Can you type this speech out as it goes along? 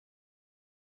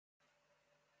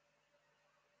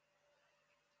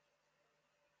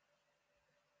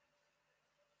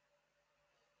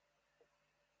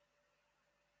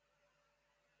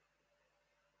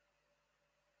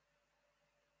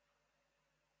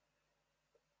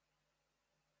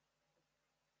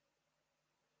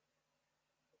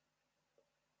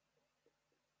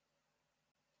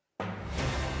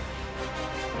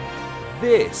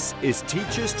This is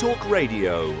Teachers Talk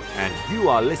Radio, and you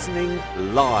are listening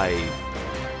live.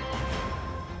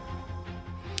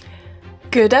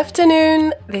 Good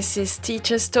afternoon, this is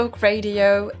Teachers Talk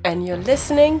Radio, and you're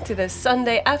listening to the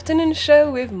Sunday afternoon show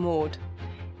with Maud.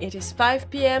 It is 5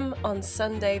 p.m. on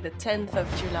Sunday, the 10th of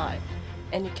July,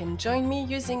 and you can join me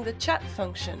using the chat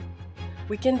function.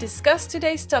 We can discuss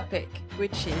today's topic,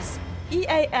 which is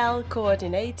EAL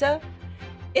Coordinator,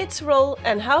 its role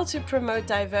and how to promote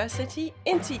diversity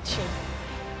in teaching.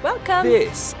 Welcome!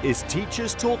 This is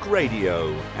Teachers Talk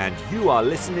Radio, and you are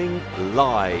listening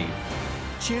live.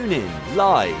 Tune in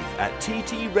live at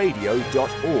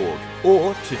ttradio.org,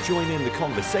 or to join in the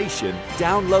conversation,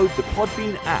 download the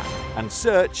Podbean app and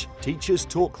search Teachers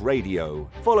Talk Radio.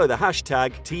 Follow the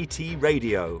hashtag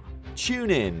TTRadio.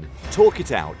 Tune in, talk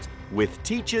it out with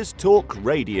Teachers Talk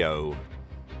Radio.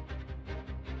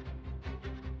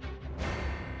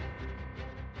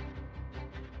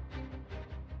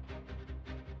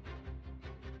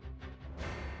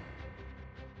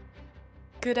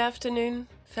 Good afternoon,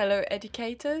 fellow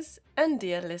educators and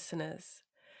dear listeners.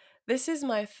 This is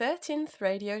my 13th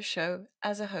radio show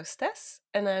as a hostess,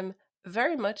 and I'm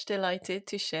very much delighted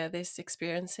to share this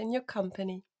experience in your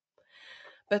company.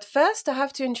 But first, I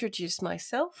have to introduce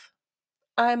myself.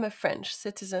 I'm a French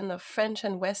citizen of French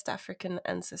and West African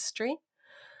ancestry.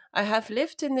 I have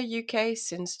lived in the UK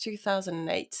since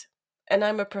 2008, and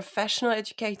I'm a professional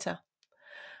educator.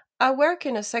 I work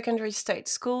in a secondary state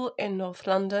school in North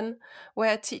London,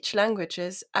 where I teach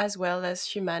languages as well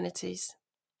as humanities.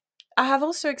 I have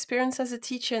also experience as a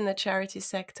teacher in the charity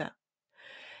sector.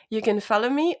 You can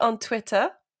follow me on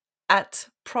Twitter at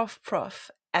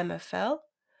ProfProfMFL.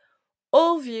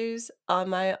 All views are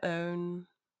my own.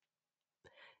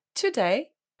 Today,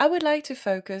 I would like to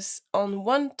focus on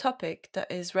one topic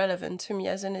that is relevant to me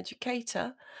as an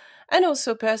educator and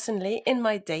also personally in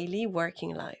my daily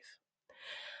working life.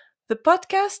 The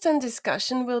podcast and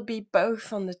discussion will be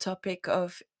both on the topic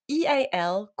of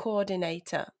EAL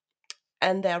coordinator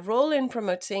and their role in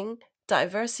promoting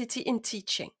diversity in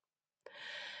teaching.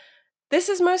 This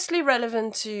is mostly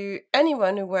relevant to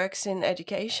anyone who works in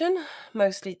education,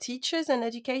 mostly teachers and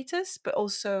educators, but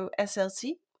also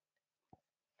SLT,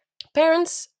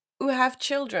 parents who have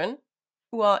children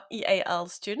who are EAL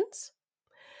students,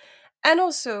 and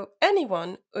also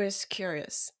anyone who is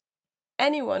curious.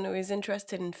 Anyone who is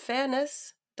interested in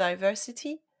fairness,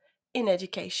 diversity in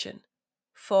education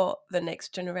for the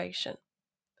next generation.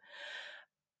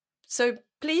 So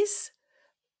please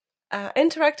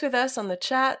interact with us on the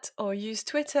chat or use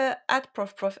Twitter at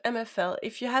ProfProfMFL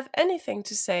if you have anything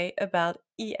to say about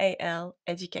EAL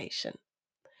education.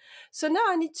 So now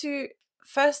I need to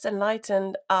first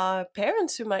enlighten our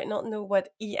parents who might not know what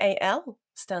EAL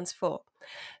stands for.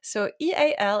 So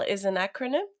EAL is an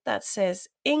acronym that says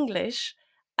English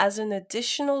as an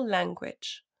additional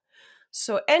language.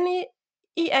 So any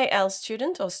EAL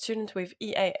student or student with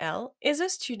EAL is a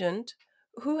student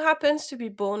who happens to be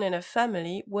born in a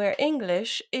family where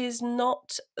English is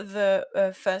not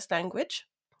the first language.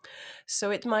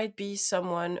 So it might be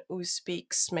someone who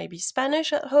speaks maybe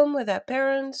Spanish at home with their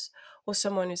parents, or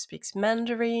someone who speaks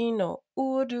Mandarin or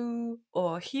Urdu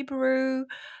or Hebrew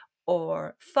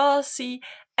or Farsi,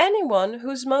 anyone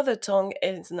whose mother tongue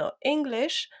is not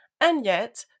English, and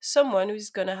yet someone who's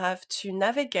going to have to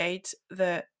navigate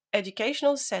the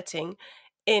educational setting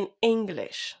in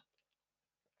English.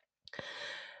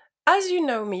 As you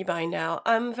know me by now,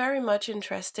 I'm very much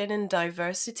interested in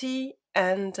diversity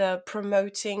and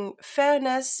promoting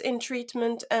fairness in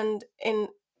treatment and in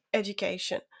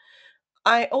education.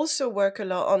 I also work a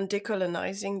lot on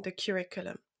decolonizing the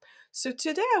curriculum. So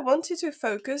today I wanted to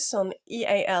focus on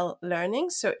EAL learning,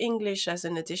 so English as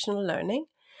an additional learning,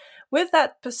 with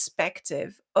that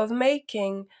perspective of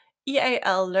making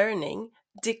EAL learning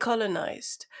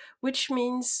decolonized, which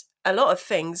means a lot of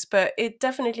things, but it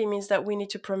definitely means that we need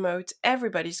to promote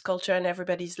everybody's culture and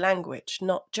everybody's language,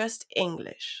 not just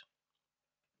English.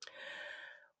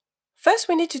 First,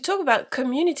 we need to talk about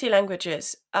community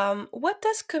languages. What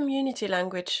does community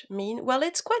language mean? Well,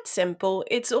 it's quite simple.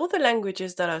 It's all the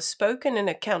languages that are spoken in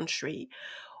a country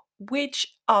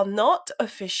which are not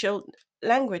official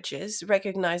languages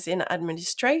recognized in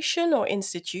administration or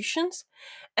institutions,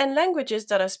 and languages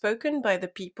that are spoken by the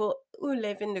people who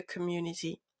live in the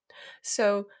community.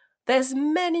 So there's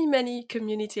many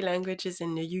community languages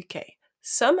in the UK.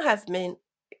 Some have been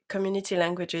community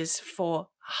languages for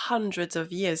hundreds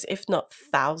of years, if not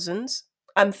thousands.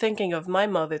 I'm thinking of my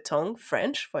mother tongue,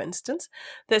 French, for instance.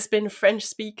 There's been French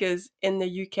speakers in the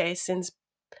UK since,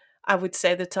 I would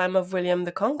say, the time of William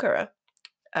the Conqueror,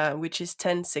 which is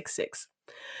 1066.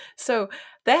 So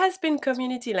there has been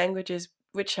community languages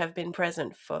which have been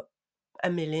present for a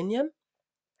millennium,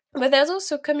 but there's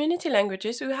also community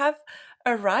languages who have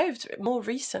arrived more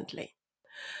recently.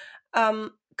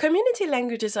 Community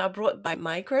languages are brought by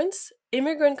migrants,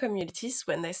 immigrant communities.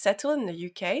 When they settle in the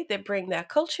UK, they bring their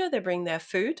culture, they bring their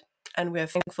food, and we're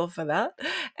thankful for that.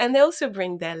 And they also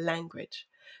bring their language.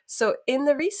 So in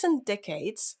the recent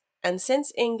decades, and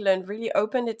since England really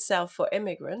opened itself for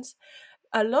immigrants,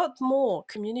 a lot more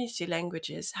community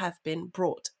languages have been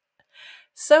brought.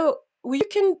 So you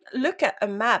can look at a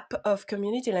map of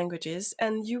community languages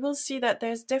and you will see that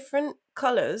there's different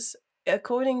colors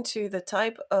according to the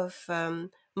type of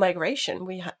migration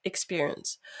we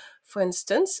experience. For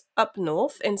instance, up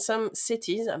north in some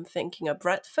cities, I'm thinking of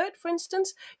Bradford, for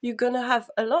instance, you're going to have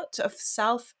a lot of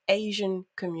South Asian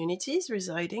communities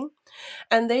residing,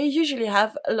 and they usually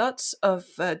have lots of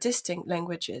distinct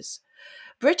languages.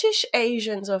 British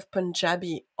Asians of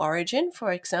Punjabi origin,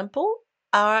 for example,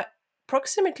 are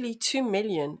approximately 2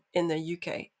 million in the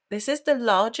UK. This is the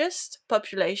largest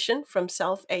population from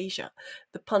South Asia,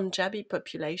 the Punjabi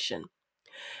population.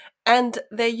 And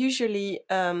they usually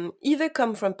either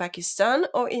come from Pakistan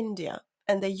or India,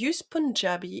 and they use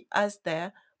Punjabi as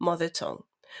their mother tongue.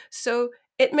 So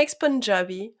it makes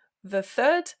Punjabi the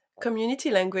third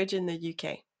community language in the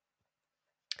UK.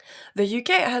 The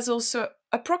UK has also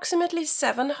approximately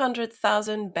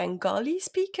 700,000 Bengali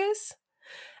speakers,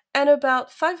 and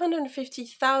about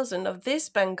 550,000 of this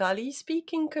Bengali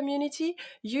speaking community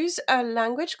use a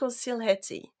language called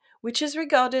Sylheti, which is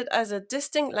regarded as a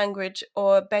distinct language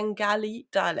or Bengali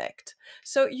dialect.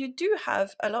 So you do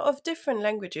have a lot of different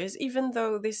languages, even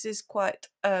though this is quite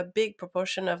a big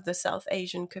proportion of the South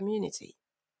Asian community.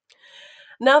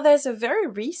 Now, there's a very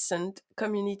recent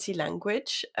community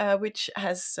language which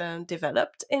has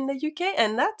developed in the UK,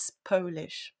 and that's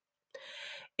Polish.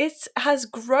 It has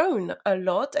grown a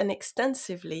lot and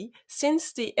extensively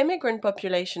since the immigrant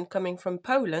population coming from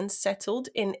Poland settled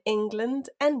in England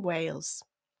and Wales.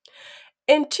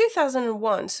 In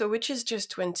 2001, so which is just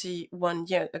 21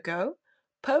 years ago,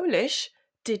 Polish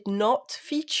did not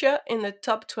feature in the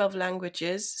top 12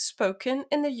 languages spoken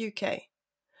in the UK.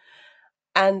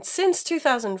 And since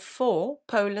 2004,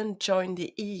 Poland joined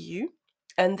the EU,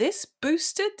 and this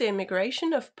boosted the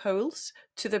immigration of Poles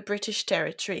to the British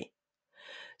territory.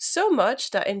 So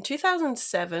much that in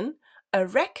 2007, a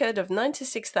record of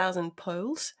 96,000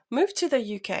 Poles moved to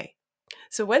the UK.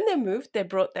 So when they moved, they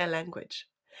brought their language.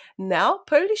 Now,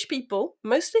 Polish people,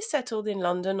 mostly settled in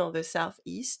London or the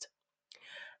southeast,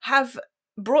 have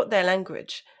brought their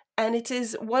language, and it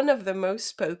is one of the most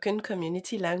spoken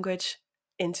community language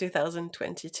in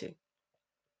 2022.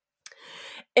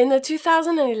 In the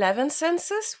 2011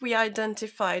 census, we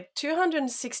identified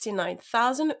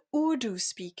 269,000 Urdu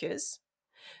speakers.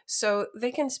 So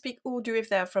they can speak Urdu if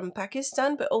they're from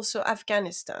Pakistan, but also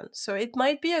Afghanistan. So it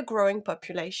might be a growing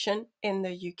population in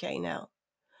the UK now.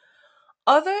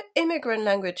 Other immigrant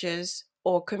languages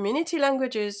or community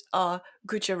languages are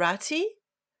Gujarati,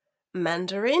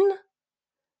 Mandarin,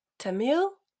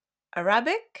 Tamil,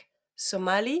 Arabic,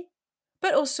 Somali,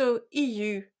 but also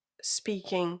EU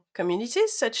speaking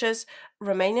communities such as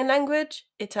Romanian language,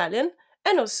 Italian,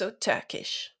 and also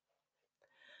Turkish.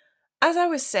 As I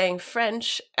was saying,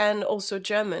 French and also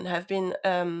German have been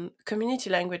community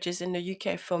languages in the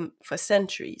UK for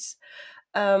centuries.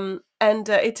 And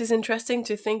it is interesting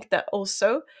to think that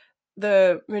also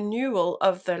the renewal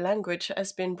of the language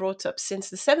has been brought up since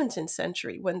the 17th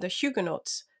century when the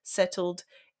Huguenots settled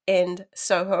in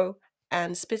Soho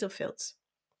and Spitalfields.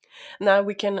 Now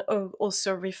we can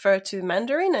also refer to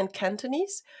Mandarin and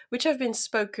Cantonese, which have been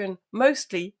spoken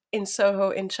mostly in Soho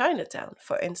in Chinatown,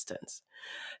 for instance.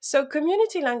 So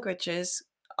community languages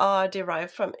are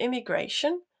derived from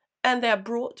immigration and they are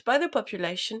brought by the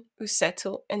population who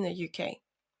settle in the UK.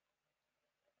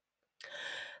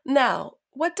 Now,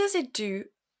 what does it do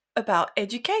about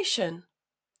education?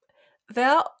 There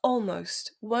are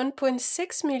almost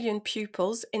 1.6 million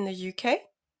pupils in the UK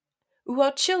who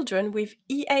are children with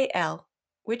EAL,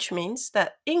 which means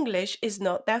that English is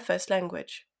not their first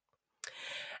language.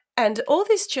 And all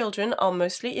these children are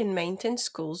mostly in maintained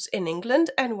schools in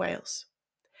England and Wales.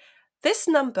 This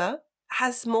number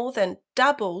has more than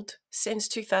doubled since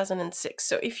 2006.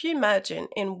 So if you imagine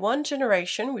in one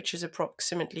generation, which is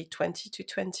approximately 20 to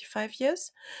 25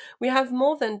 years, we have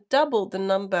more than doubled the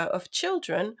number of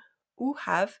children who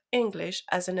have English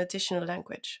as an additional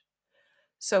language.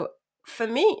 So for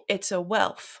me, it's a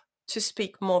wealth to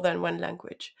speak more than one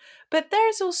language. But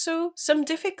there's also some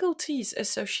difficulties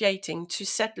associating to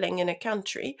settling in a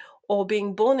country or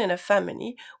being born in a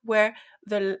family where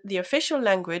the official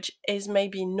language is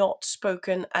maybe not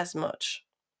spoken as much.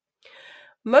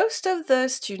 Most of the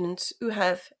students who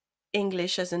have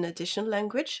English as an additional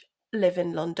language live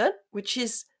in London, which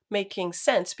is making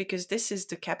sense because this is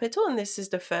the capital and this is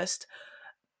the first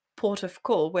port of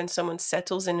call when someone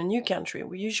settles in a new country.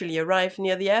 We usually arrive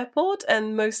near the airport,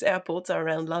 and most airports are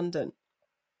around London.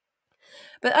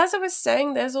 But as I was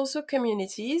saying, there's also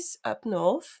communities up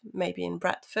north, maybe in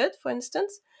Bradford, for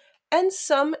instance, and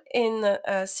some in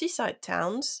seaside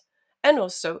towns, and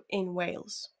also in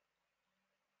Wales.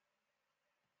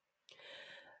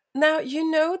 Now, you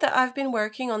know that I've been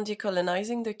working on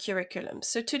decolonizing the curriculum.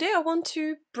 So today I want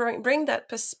to bring that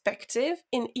perspective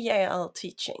in EAL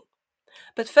teaching.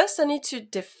 But first I need to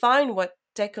define what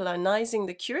decolonizing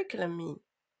the curriculum means.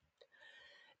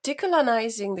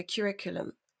 Decolonizing the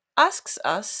curriculum asks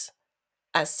us,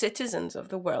 as citizens of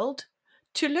the world,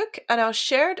 to look at our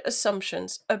shared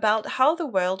assumptions about how the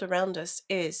world around us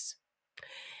is.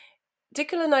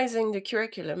 Decolonizing the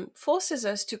curriculum forces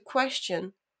us to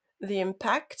question the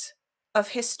impact of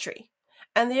history,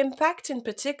 and the impact in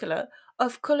particular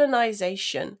of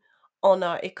colonization on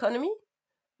our economy,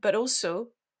 but also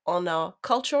on our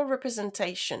cultural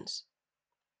representations.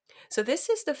 So this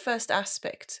is the first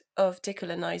aspect of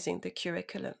decolonizing the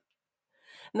curriculum.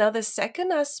 Now, the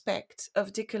second aspect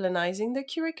of decolonizing the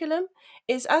curriculum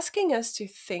is asking us to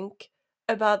think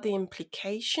about the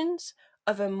implications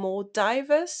of a more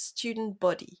diverse student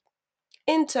body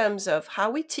in terms of how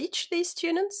we teach these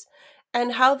students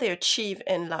and how they achieve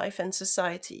in life and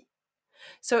society.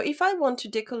 So if I want to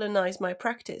decolonize my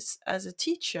practice as a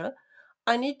teacher,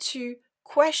 I need to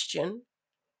question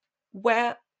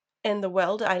where in the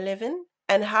world I live in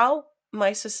and how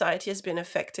my society has been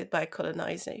affected by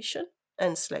colonization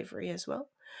and slavery as well.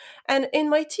 And in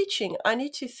my teaching, I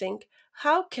need to think,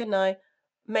 how can I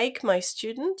make my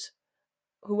student,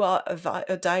 who are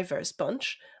a diverse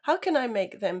bunch, how can I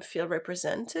make them feel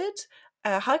represented?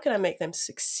 How can I make them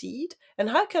succeed? And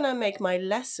how can I make my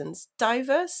lessons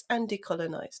diverse and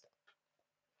decolonized?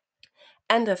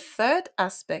 And the third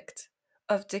aspect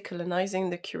of decolonizing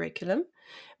the curriculum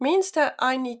means that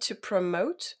I need to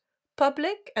promote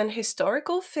public and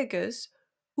historical figures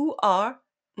who are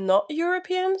not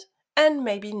Europeans and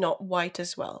maybe not white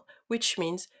as well, which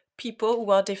means people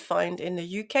who are defined in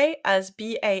the UK as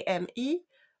BAME,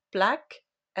 Black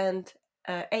and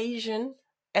Asian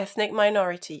ethnic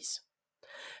minorities.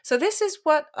 So this is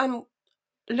what I'm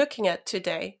looking at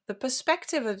today. The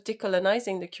perspective of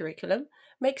decolonizing the curriculum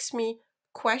makes me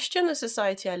question the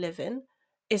society I live in.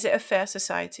 Is it a fair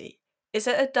society? Is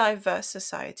it a diverse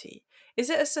society? Is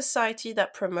it a society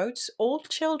that promotes all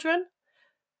children,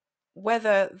 where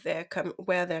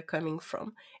they're coming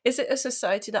from? Is it a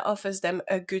society that offers them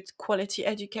a good quality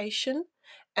education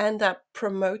and that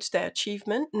promotes their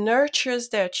achievement, nurtures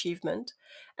their achievement?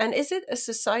 And is it a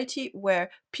society where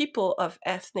people of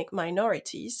ethnic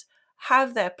minorities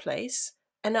have their place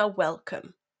and are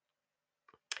welcome?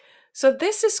 So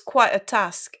this is quite a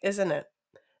task, isn't it?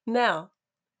 Now,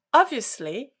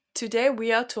 obviously, today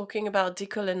we are talking about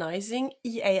decolonizing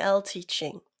EAL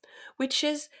teaching, which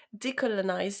is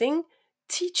decolonizing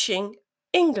teaching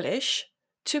English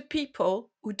to people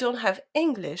who don't have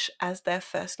English as their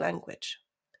first language.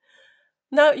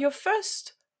 Now, your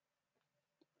first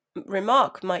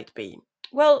remark might be,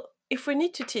 well, if we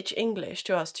need to teach English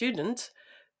to our students,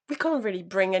 we can't really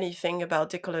bring anything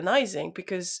about decolonizing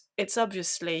because it's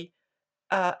obviously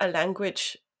a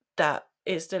language that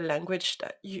is the language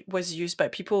that was used by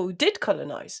people who did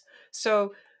colonize.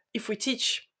 So if we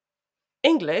teach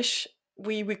English,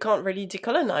 we can't really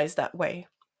decolonize that way.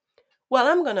 Well,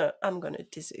 I'm gonna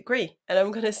disagree, and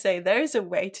I'm gonna say there is a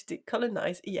way to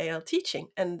decolonize EAL teaching,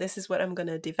 and this is what I'm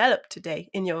gonna develop today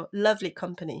in your lovely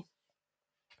company.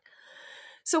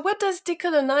 So what does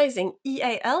decolonizing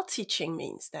EAL teaching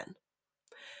means then?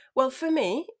 Well, for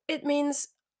me, it means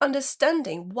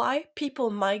understanding why people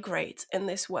migrate in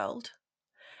this world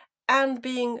and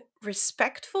being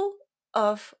respectful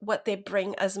of what they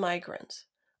bring as migrants,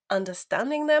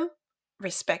 understanding them,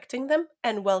 respecting them,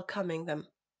 and welcoming them.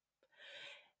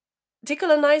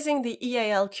 Decolonizing the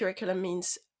EAL curriculum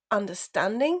means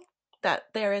understanding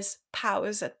that there is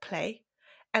powers at play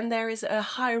and there is a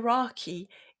hierarchy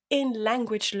in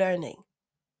language learning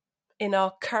in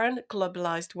our current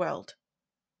globalized world.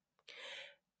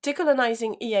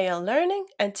 Decolonizing EAL learning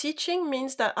and teaching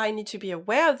means that I need to be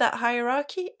aware of that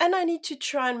hierarchy and I need to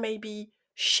try and maybe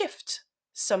shift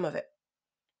some of it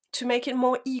to make it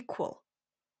more equal.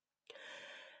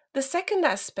 The second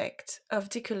aspect of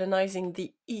decolonizing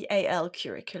the EAL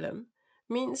curriculum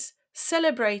means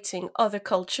celebrating other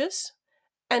cultures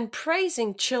and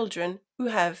praising children who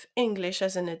have English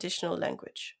as an additional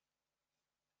language.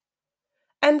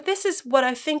 And this is what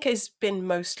I think has been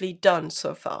mostly done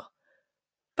so far,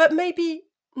 but maybe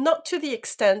not to the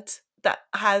extent that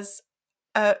has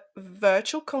a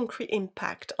virtual concrete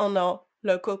impact on our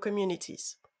local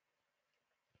communities.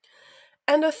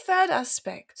 And a third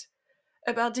aspect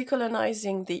about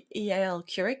decolonizing the EAL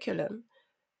curriculum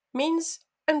means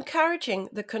encouraging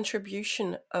the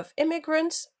contribution of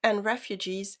immigrants and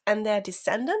refugees and their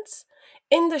descendants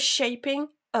in the shaping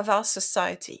of our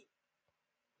society.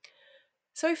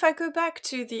 So if I go back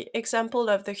to the example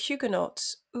of the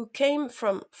Huguenots who came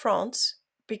from France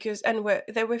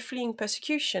they were fleeing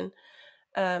persecution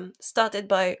started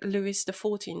by Louis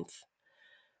XIV.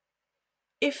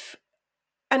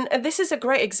 And this is a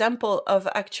great example of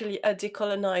actually a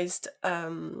decolonized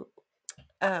um,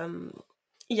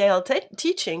 EAL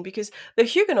teaching, because the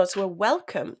Huguenots were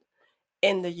welcome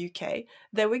in the UK.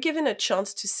 They were given a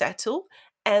chance to settle,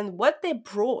 and what they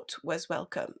brought was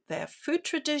welcome. Their food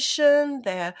tradition,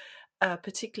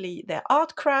 particularly their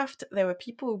art craft. There were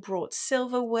people who brought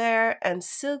silverware and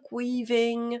silk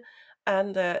weaving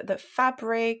and the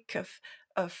fabric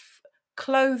of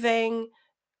clothing,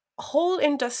 whole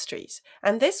industries,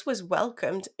 and this was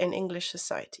welcomed in English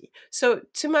society. So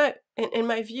in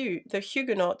my view, the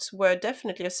Huguenots were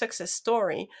definitely a success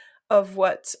story of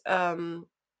what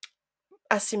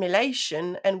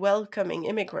assimilation and welcoming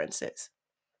immigrants is.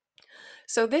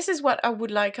 So this is what I would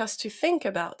like us to think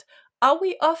about. Are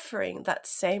we offering that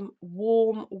same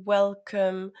warm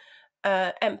welcome,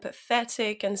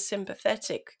 empathetic and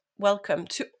sympathetic welcome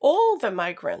to all the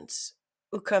migrants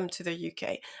who come to the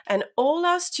UK and all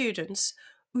our students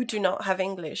who do not have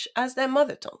English as their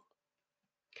mother tongue?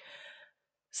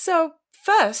 So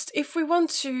first, if we want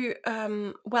to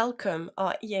welcome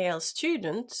our EAL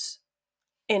students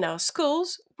in our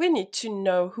schools, we need to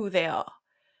know who they are.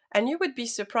 And you would be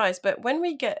surprised, but when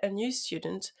we get a new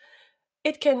student,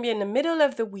 it can be in the middle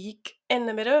of the week, in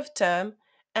the middle of term,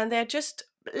 and they're just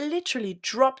literally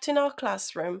dropped in our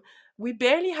classroom. We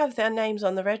barely have their names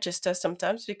on the register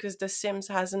sometimes because the Sims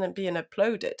hasn't been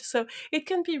uploaded. So it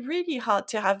can be really hard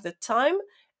to have the time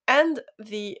and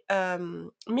the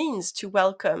means to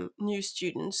welcome new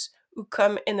students who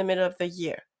come in the middle of the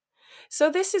year. So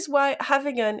this is why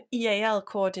having an EAL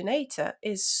coordinator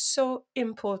is so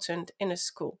important in a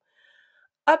school.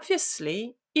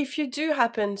 Obviously, if you do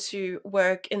happen to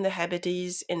work in the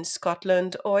Hebrides in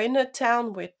Scotland or in a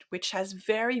town which has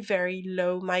very, very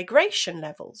low migration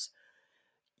levels,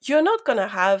 you're not going to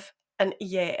have an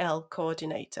EAL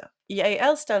coordinator.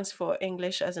 EAL stands for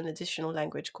English as an Additional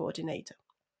Language Coordinator.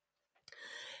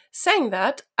 Saying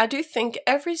that, I do think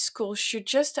every school should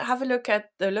just have a look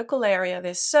at the local area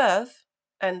they serve,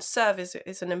 and serve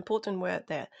is an important word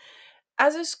there.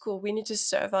 As a school, we need to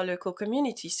serve our local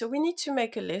community. So we need to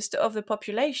make a list of the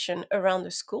population around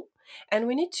the school, and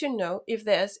we need to know if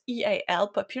there's EAL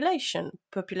population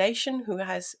who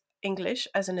has English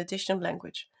as an additional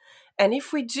language. And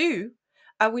if we do,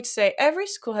 I would say every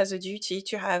school has a duty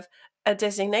to have a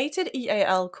designated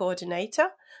EAL coordinator,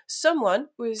 someone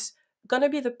who is going to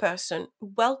be the person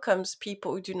who welcomes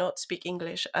people who do not speak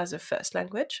English as a first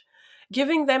language,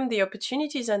 giving them the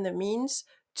opportunities and the means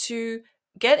to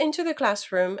get into the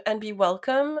classroom and be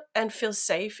welcome and feel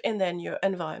safe in their new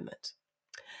environment.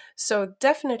 So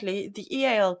definitely the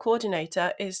EAL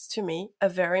coordinator is, to me, a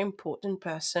very important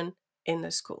person in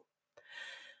the school.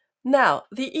 Now,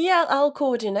 the ELL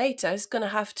coordinator is going to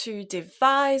have to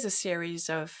devise a series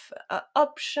of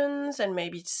options and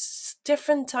maybe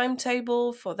different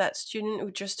timetable for that student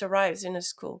who just arrives in a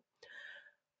school.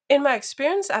 In my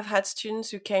experience, I've had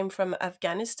students who came from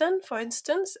Afghanistan, for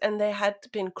instance, and they had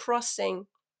been crossing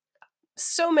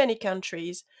so many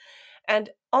countries. And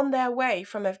on their way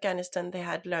from Afghanistan, they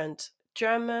had learned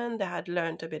German, they had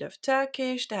learned a bit of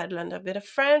Turkish, they had learned a bit of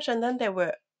French, and then they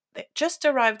just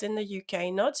arrived in the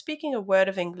UK, not speaking a word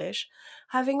of English,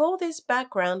 having all this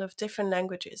background of different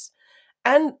languages.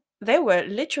 And they were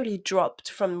literally dropped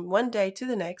from one day to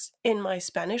the next in my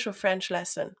Spanish or French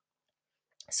lesson.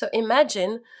 So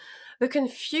imagine the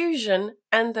confusion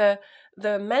and the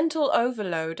mental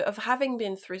overload of having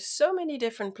been through so many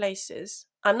different places.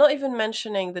 I'm not even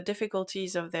mentioning the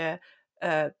difficulties of their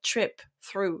trip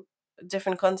through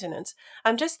different continents.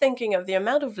 I'm just thinking of the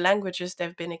amount of languages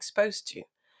they've been exposed to.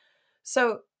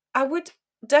 So I would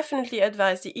definitely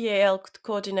advise the EAL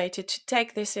coordinator to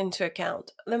take this into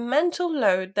account. The mental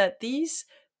load that these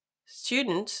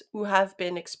students who have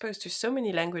been exposed to so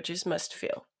many languages must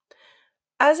feel.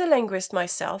 as a linguist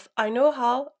myself, I know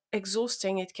how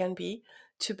exhausting it can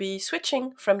to be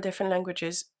switching from different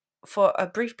languages for a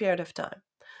brief period of time.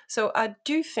 So I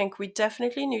do think we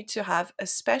definitely need to have a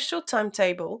special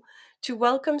timetable to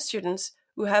welcome students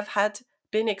who have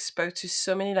been exposed to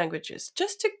so many languages,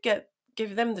 just to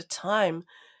give them the time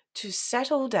to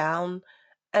settle down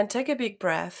and take a big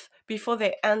breath before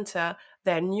they enter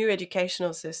their new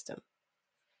educational system.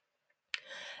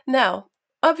 Now,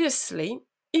 obviously,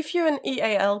 if you're an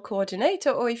EAL coordinator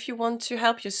or if you want to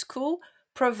help your school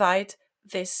provide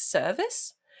this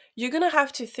service, you're going to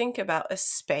have to think about a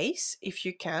space if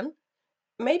you can.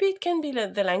 Maybe it can be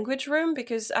the language room,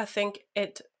 because I think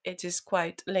it is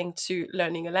quite linked to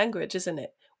learning a language, isn't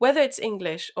it? Whether it's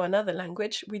English or another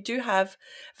language, we do have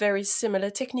very similar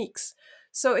techniques.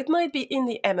 So it might be in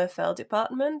the MFL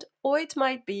department, or it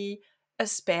might be a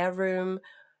spare room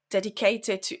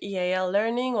dedicated to EAL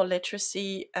learning or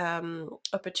literacy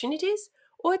opportunities,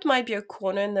 or it might be a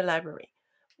corner in the library.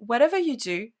 Whatever you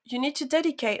do, you need to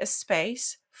dedicate a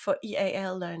space for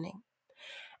EAL learning.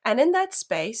 And in that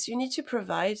space, you need to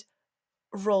provide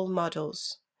role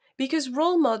models, because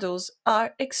role models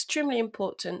are extremely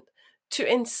important to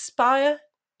inspire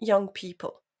young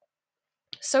people.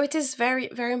 So it is very,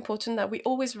 very important that we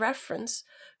always reference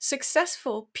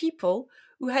successful people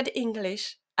who had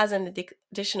English as an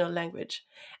additional language.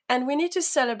 And we need to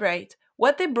celebrate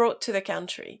what they brought to the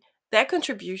country, their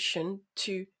contribution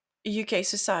to UK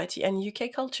society and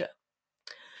UK culture.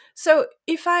 So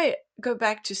if I go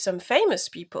back to some famous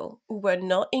people who were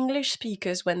not English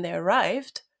speakers when they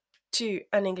arrived to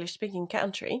an English speaking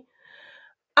country,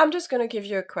 I'm just going to give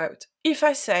you a quote. If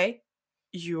I say,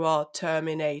 "You are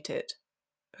terminated,"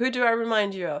 who do I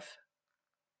remind you of?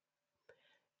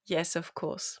 Yes, of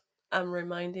course. I'm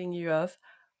reminding you of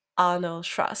Arnold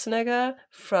Schwarzenegger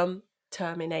from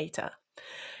Terminator.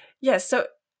 Yes, so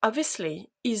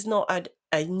obviously he's not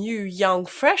a new, young,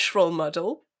 fresh role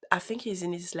model. I think he's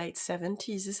in his late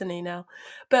 70s, isn't he now?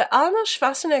 But Arnold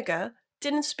Schwarzenegger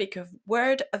didn't speak a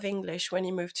word of English when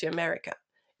he moved to America.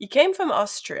 He came from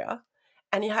Austria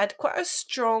and he had quite a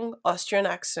strong Austrian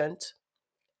accent.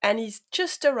 And he's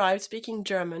just arrived speaking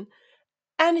German,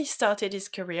 and he started his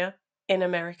career in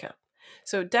America.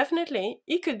 So definitely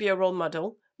he could be a role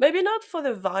model, maybe not for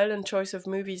the violent choice of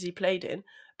movies he played in,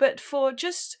 but for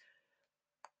just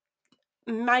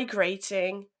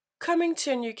migrating, coming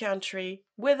to a new country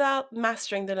without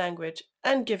mastering the language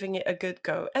and giving it a good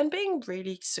go and being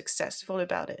really successful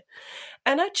about it.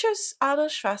 And I chose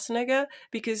Arnold Schwarzenegger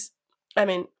because, I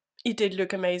mean, he did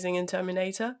look amazing in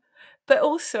Terminator, but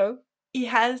also he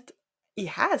has he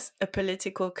has a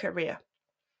political career.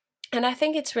 And I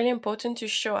think it's really important to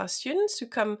show our students who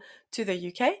come to the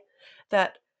UK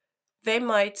that they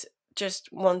might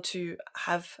just want to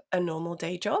have a normal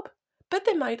day job, but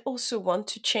they might also want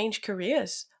to change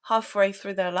careers halfway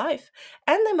through their life.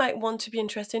 And they might want to be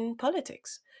interested in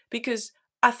politics. Because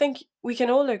I think we can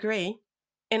all agree,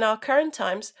 in our current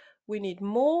times, we need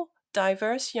more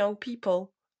diverse young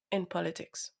people in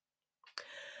politics.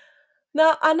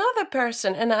 Now, another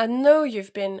person, and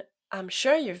I'm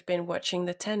sure you've been watching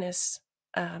the tennis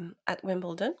at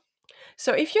Wimbledon.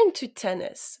 So if you're into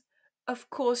tennis, of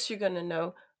course you're going to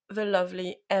know the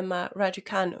lovely Emma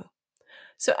Raducanu.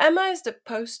 So Emma is the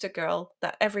poster girl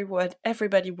that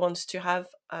everybody wants to have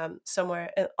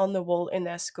somewhere on the wall in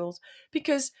their schools,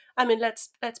 because I mean, let's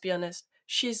be honest,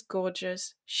 she's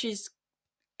gorgeous, she's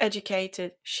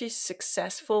educated, she's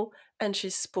successful, and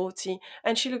she's sporty,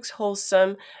 and she looks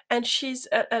wholesome, and she's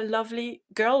a lovely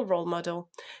girl role model.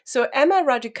 So Emma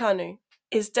Raducanu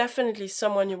is definitely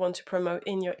someone you want to promote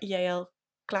in your EAL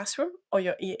classroom or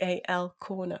your EAL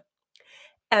corner.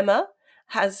 Emma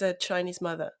has a Chinese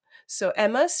mother. So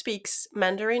Emma speaks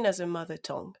Mandarin as a mother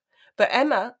tongue. But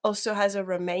Emma also has a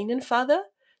Romanian father,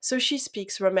 so she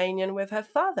speaks Romanian with her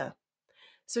father.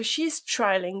 So she's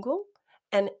trilingual,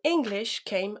 and English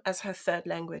came as her third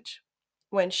language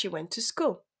when she went to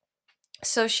school.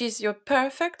 So she's your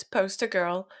perfect poster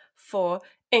girl for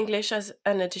English as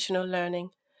an additional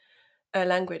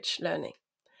language learning.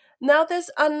 Now, there's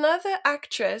another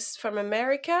actress from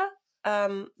America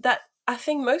that I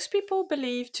think most people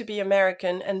believe to be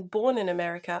American and born in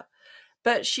America,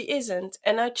 but she isn't.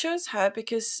 And I chose her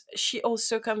because she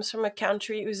also comes from a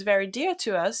country who's very dear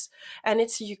to us, and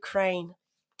it's Ukraine.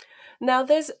 Now,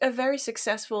 there's a very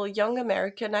successful young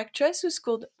American actress who's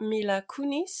called Mila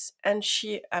Kunis, and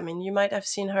I mean, you might have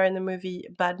seen her in the movie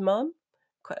Bad Mom,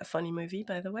 quite a funny movie,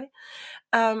 by the way.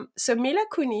 So Mila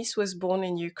Kunis was born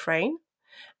in Ukraine,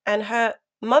 and her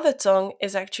mother tongue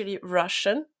is actually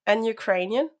Russian and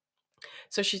Ukrainian.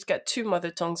 So she's got two mother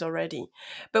tongues already.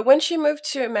 But when she moved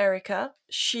to America,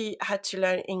 she had to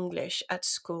learn English at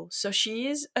school. So she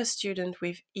is a student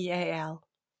with EAL.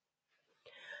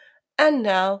 And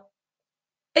now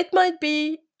it might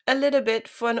be a little bit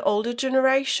for an older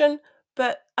generation,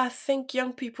 but I think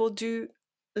young people do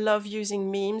love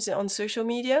using memes on social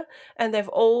media, and they've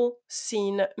all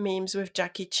seen memes with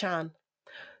Jackie Chan.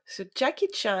 So Jackie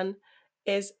Chan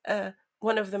is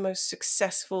one of the most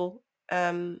successful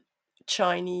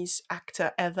Chinese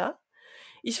actor ever.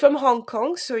 He's from Hong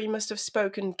Kong, so he must have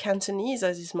spoken Cantonese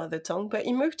as his mother tongue, but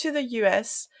he moved to the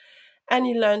US and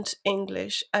he learned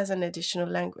English as an additional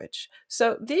language.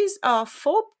 So these are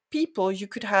four people you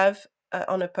could have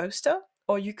on a poster,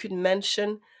 or you could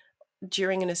mention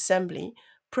during an assembly,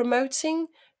 promoting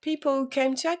people who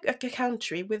came to a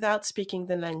country without speaking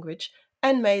the language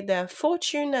and made their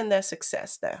fortune and their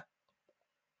success there.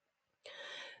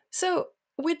 So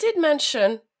we did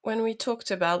mention when we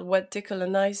talked about what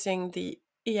decolonizing the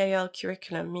EAL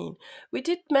curriculum mean, we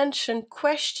did mention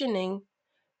questioning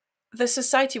the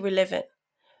society we live in,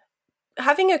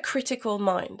 having a critical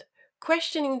mind,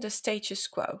 questioning the status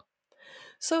quo.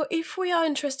 So if we are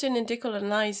interested in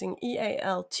decolonizing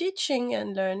EAL teaching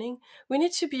and learning, we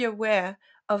need to be aware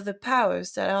of the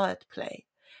powers that are at play.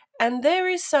 And there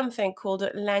is something called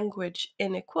language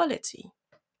inequality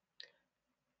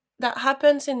that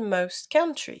happens in most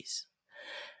countries.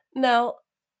 Now,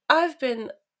 I've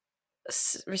been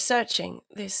researching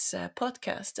this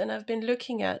podcast, and I've been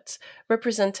looking at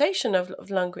representation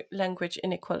of language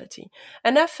inequality.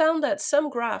 And I found that some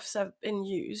graphs have been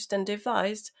used and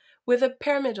devised with a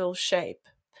pyramidal shape.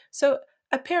 So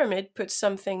a pyramid puts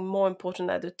something more important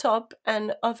at the top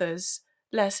and others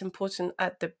less important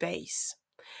at the base.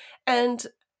 And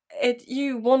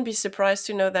you won't be surprised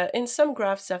to know that in some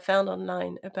graphs I found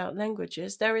online about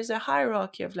languages, there is a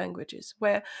hierarchy of languages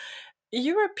where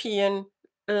European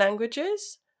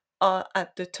languages are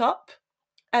at the top,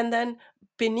 and then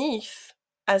beneath,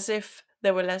 as if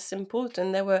they were less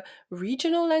important, there were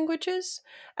regional languages,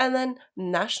 and then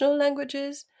national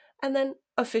languages, and then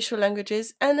official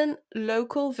languages, and then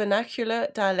local vernacular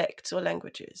dialects or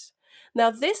languages.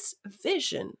 Now, this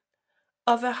vision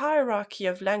of a hierarchy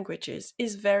of languages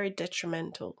is very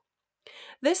detrimental.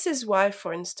 This is why,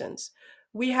 for instance,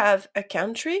 we have a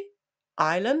country,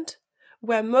 Ireland,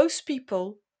 where most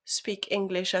people speak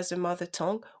English as a mother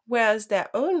tongue, whereas their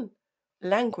own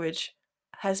language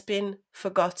has been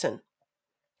forgotten.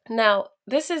 Now,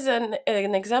 this is an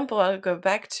example I'll go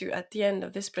back to at the end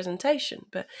of this presentation,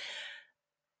 but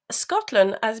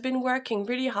Scotland has been working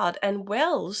really hard, and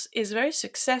Wales is very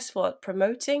successful at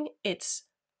promoting its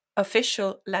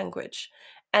official language,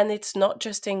 and it's not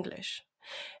just English.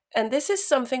 And this is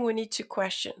something we need to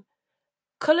question.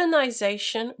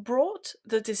 Colonization brought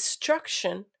the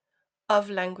destruction of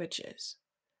languages.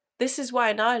 This is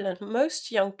why in Ireland,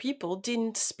 most young people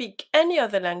didn't speak any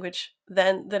other language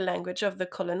than the language of the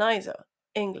colonizer,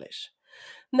 English.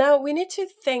 Now, we need to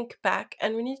think back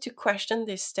and we need to question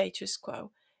this status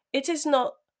quo. It is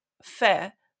not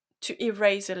fair to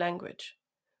erase a language.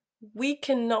 We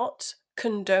cannot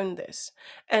condone this.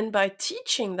 And by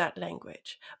teaching that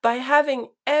language, by having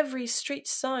every street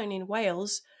sign in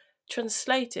Wales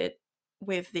translated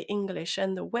with the English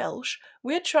and the Welsh,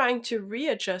 we're trying to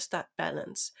readjust that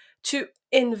balance, to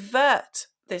invert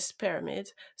this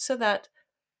pyramid so that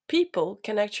people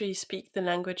can actually speak the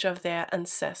language of their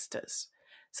ancestors.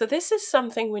 So this is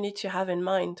something we need to have in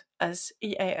mind as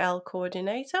EAL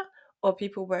coordinator or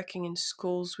people working in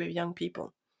schools with young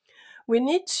people. We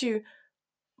need to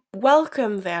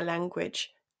welcome their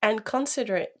language and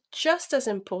consider it just as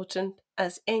important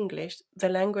as English, the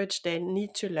language they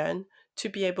need to learn to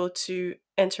be able to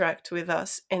interact with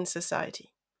us in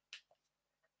society.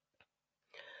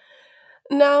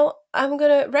 Now, I'm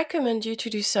going to recommend you to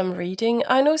do some reading.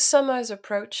 I know summer is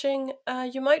approaching.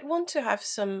 You might want to have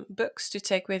some books to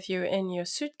take with you in your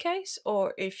suitcase,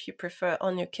 or if you prefer,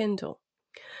 on your Kindle.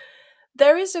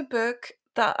 There is a book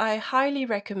that I highly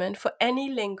recommend for any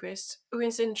linguist who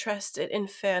is interested in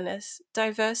fairness,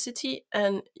 diversity,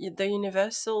 and the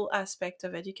universal aspect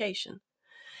of education.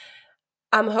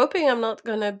 I'm hoping I'm not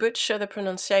going to butcher the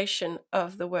pronunciation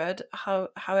of the word.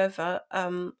 However,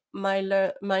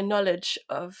 my knowledge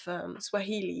of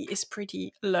Swahili is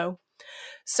pretty low.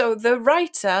 So the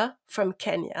writer from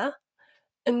Kenya,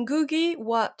 Ngugi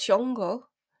wa Thiong'o,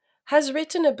 has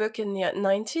written a book in the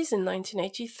 90s, in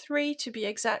 1983 to be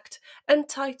exact,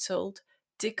 entitled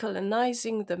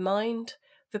Decolonizing the Mind,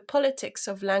 the Politics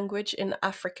of Language in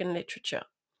African Literature.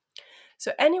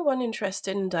 So anyone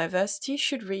interested in diversity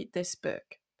should read this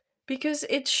book because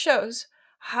it shows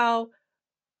how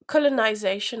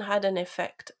colonization had an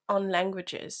effect on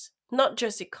languages, not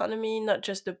just economy, not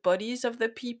just the bodies of the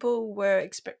people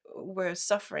who were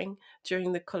suffering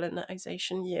during the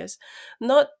colonization years,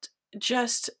 not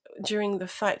just during the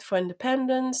fight for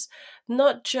independence,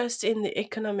 not just in the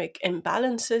economic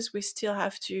imbalances we still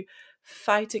have to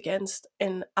fight against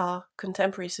in our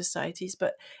contemporary societies,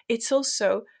 but it's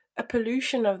also a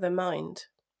pollution of the mind.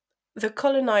 The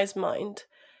colonized mind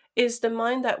is the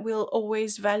mind that will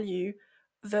always value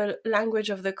the language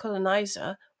of the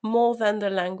colonizer more than the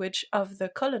language of the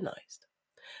colonized.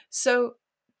 So,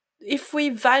 if we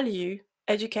value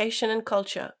education and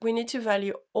culture, we need to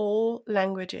value all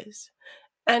languages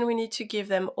and we need to give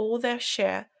them all their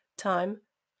share time,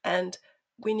 and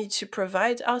we need to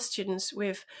provide our students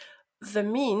with the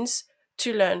means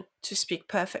to learn to speak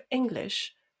perfect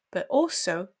English, but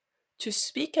also to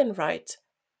speak and write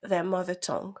their mother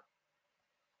tongue.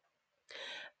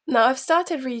 Now, I've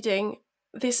started reading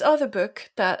this other book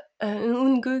that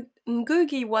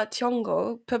Ngugi wa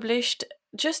Thiong'o published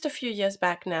just a few years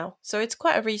back now, so it's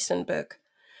quite a recent book.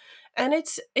 And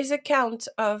it's his account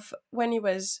of when he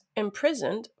was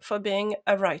imprisoned for being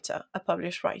a writer, a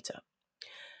published writer.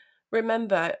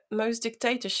 Remember, most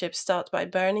dictatorships start by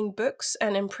burning books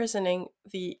and imprisoning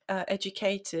the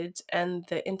educated and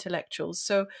the intellectuals.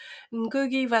 So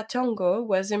Ngugi wa Thiong'o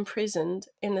was imprisoned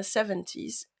in the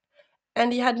 70s,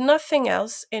 and he had nothing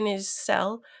else in his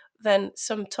cell than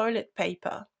some toilet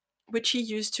paper, which he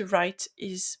used to write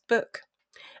his book.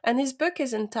 And his book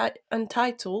is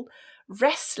entitled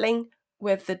Wrestling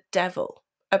with the Devil,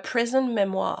 a Prison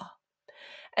Memoir.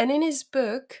 And in his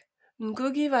book,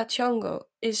 Ngugi wa Thiong'o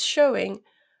is showing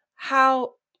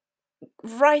how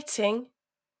writing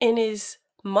in his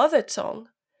mother tongue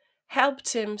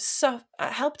helped him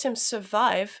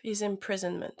survive his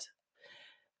imprisonment.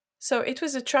 So it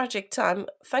was a tragic time.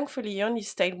 Thankfully, he only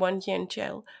stayed 1 year in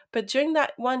jail. But during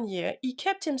that 1 year, he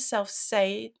kept himself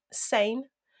sane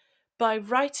by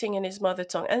writing in his mother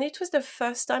tongue. And it was the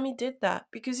first time he did that,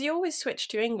 because he always switched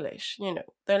to English,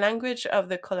 the language of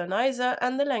the colonizer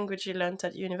and the language he learned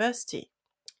at university.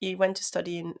 He went to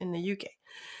study in the UK.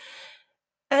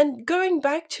 And going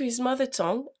back to his mother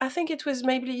tongue, I think it was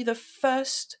maybe the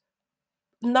first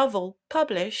novel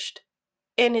published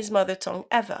in his mother tongue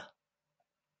ever.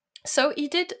 So he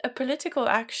did a political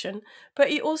action, but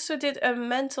he also did a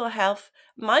mental health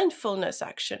mindfulness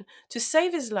action. To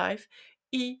save his life,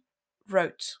 he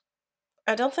wrote.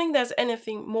 I don't think there's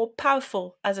anything more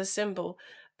powerful as a symbol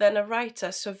than a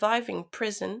writer surviving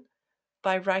prison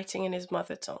by writing in his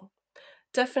mother tongue.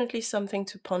 Definitely something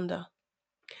to ponder.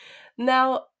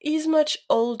 Now, he's much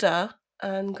older,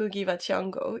 Ngugi wa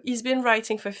Thiong'o. He's been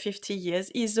writing for 50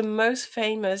 years. He's the most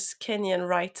famous Kenyan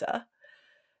writer.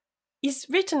 He's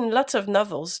written lots of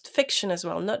novels, fiction as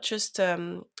well, not just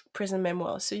prison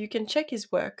memoirs. So you can check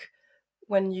his work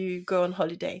when you go on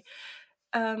holiday.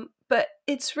 But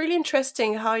it's really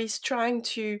interesting how he's trying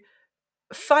to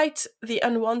fight the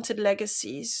unwanted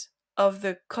legacies of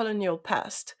the colonial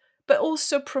past, but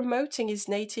also promoting his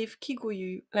native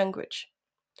Kikuyu language.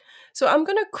 So I'm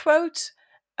going to quote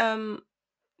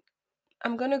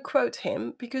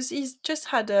him because he's just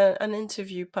had an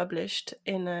interview published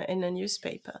in a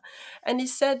newspaper, and he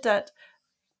said that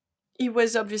he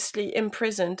was obviously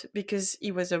imprisoned because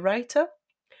he was a writer,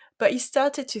 but he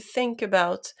started to think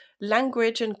about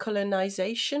language and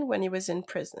colonization when he was in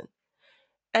prison.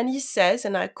 And he says,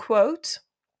 and I quote,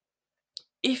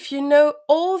 "If you know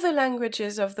all the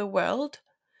languages of the world,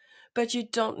 but you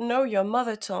don't know your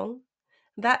mother tongue,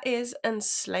 that is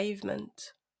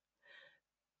enslavement.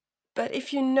 But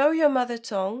if you know your mother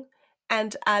tongue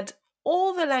and add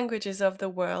all the languages of the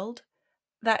world,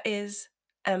 that is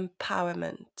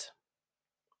empowerment."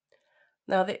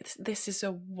 Now, this is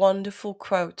a wonderful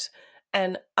quote,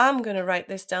 and I'm going to write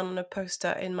this down on a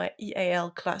poster in my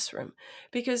EAL classroom,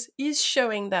 because he's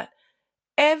showing that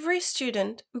every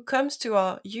student who comes to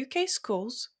our UK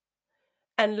schools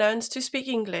and learns to speak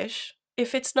English,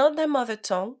 if it's not their mother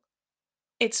tongue,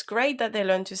 it's great that they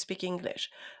learn to speak English,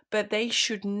 but they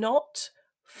should not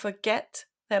forget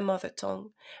their mother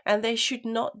tongue, and they should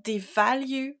not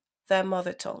devalue their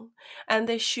mother tongue, and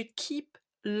they should keep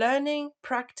learning,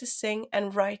 practicing,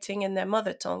 and writing in their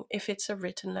mother tongue if it's a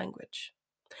written language.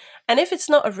 And if it's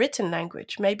not a written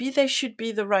language, maybe they should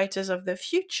be the writers of the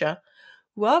future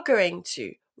who are going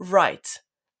to write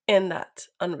in that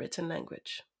unwritten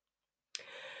language.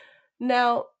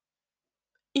 Now,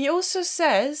 he also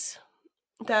says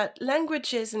that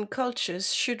languages and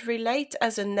cultures should relate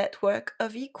as a network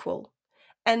of equal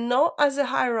and not as a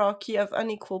hierarchy of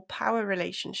unequal power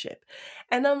relationship.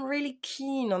 And I'm really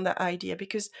keen on that idea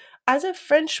because as a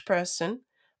French person,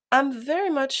 I'm very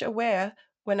much aware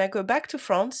when I go back to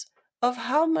France of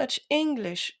how much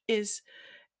English is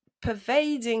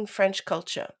pervading French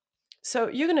culture. So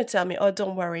you're going to tell me, oh,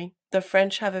 don't worry, the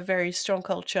French have a very strong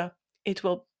culture. It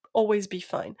will always be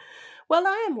fine. Well,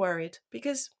 I am worried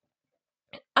because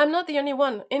I'm not the only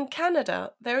one. In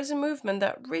Canada, there is a movement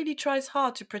that really tries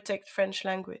hard to protect French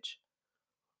language.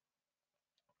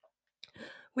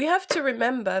 We have to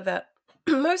remember that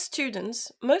most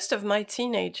students, most of my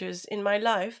teenagers in my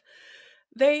life,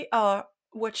 they are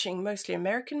watching mostly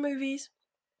American movies,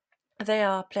 they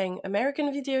are playing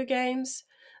American video games,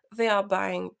 they are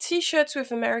buying t shirts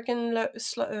with American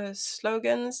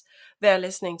slogans, they're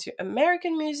listening to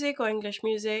American music or English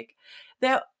music.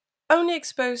 They're only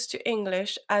exposed to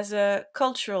English as a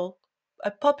cultural,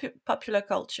 popular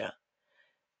culture.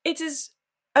 It is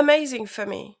amazing for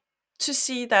me to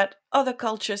see that other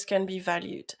cultures can be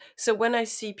valued. So when I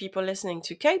see people listening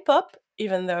to K pop,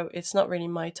 even though it's not really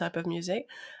my type of music,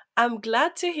 I'm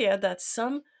glad to hear that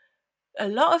a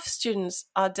lot of students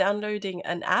are downloading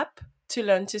an app to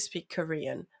learn to speak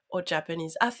Korean or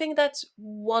Japanese. I think that's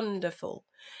wonderful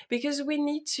because we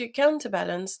need to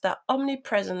counterbalance that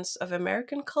omnipresence of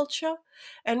American culture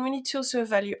and we need to also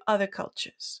value other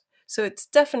cultures. So it's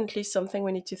definitely something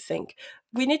we need to think.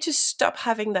 We need to stop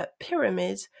having that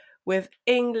pyramid with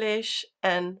English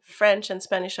and French and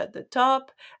Spanish at the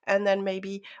top, and then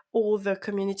maybe all the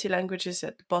community languages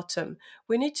at the bottom.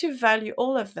 We need to value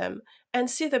all of them and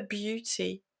see the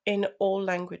beauty in all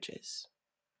languages.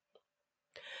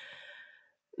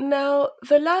 Now,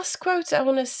 the last quote I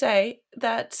want to say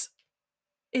that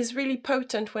is really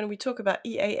potent when we talk about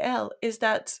EAL is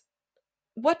that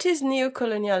what is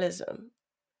neocolonialism?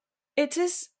 It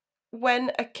is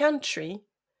when a country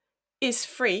is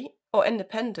free or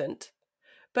independent,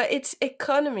 but its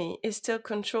economy is still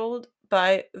controlled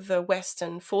by the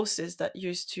Western forces that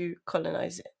used to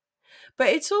colonize it. But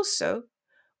it's also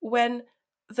when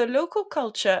the local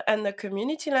culture and the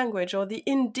community language, or the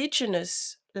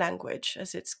indigenous language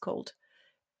as it's called,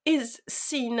 is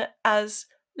seen as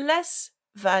less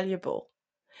valuable.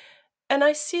 And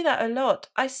I see that a lot.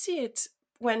 I see it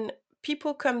when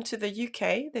people come to the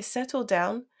UK, they settle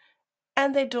down,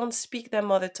 and they don't speak their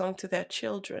mother tongue to their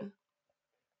children.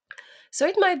 So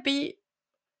it might be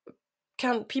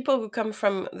people who come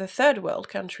from the third world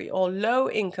country or low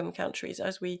income countries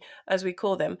as we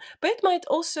call them, but it might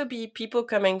also be people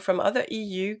coming from other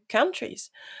EU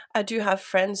countries. I do have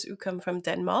friends who come from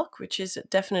Denmark, which is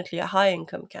definitely a high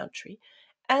income country,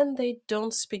 and they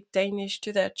don't speak Danish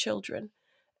to their children.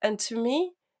 And to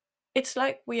me, it's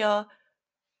like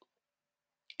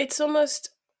it's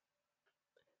almost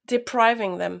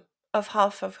depriving them of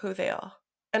half of who they are.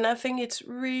 And I think it's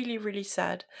really, really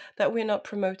sad that we're not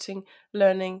promoting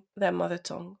learning their mother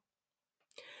tongue.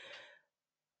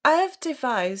 I have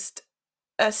devised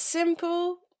a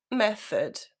simple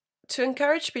method to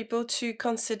encourage people to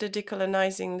consider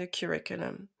decolonizing the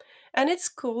curriculum, and it's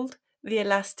called the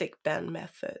elastic band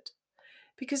method.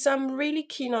 Because I'm really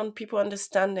keen on people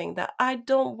understanding that I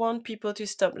don't want people to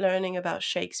stop learning about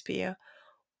Shakespeare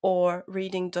or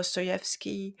reading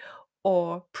Dostoevsky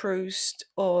or Proust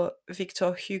or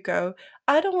Victor Hugo.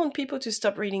 I don't want people to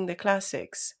stop reading the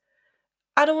classics.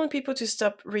 I don't want people to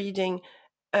stop reading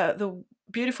the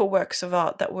beautiful works of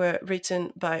art that were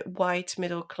written by white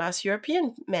middle class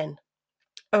European men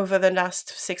over the last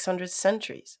 600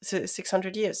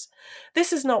 years.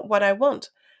 This is not what I want.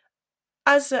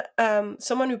 As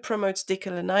someone who promotes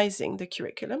decolonizing the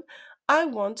curriculum, I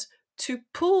want to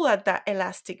pull at that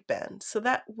elastic band so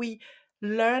that we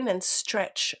learn and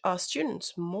stretch our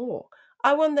students more.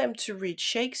 I want them to read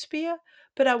Shakespeare,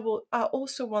 but I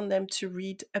also want them to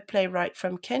read a playwright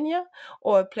from Kenya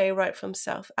or a playwright from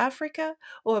South Africa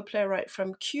or a playwright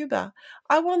from Cuba.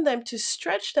 I want them to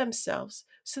stretch themselves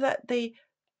so that they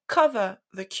cover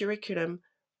the curriculum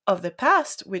of the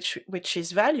past, which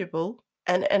is valuable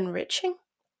and enriching,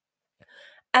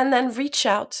 and then reach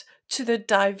out to the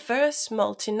diverse,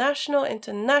 multinational,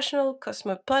 international,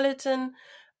 cosmopolitan,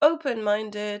 open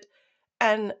minded,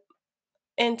 and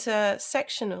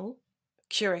intersectional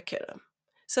curriculum.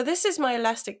 So, this is my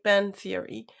elastic band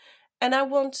theory, and I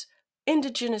want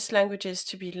indigenous languages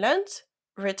to be learnt,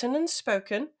 written, and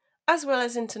spoken, as well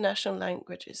as international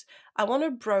languages. I want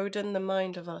to broaden the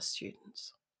mind of our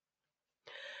students.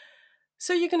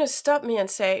 So, you're going to stop me and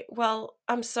say, well,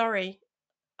 I'm sorry,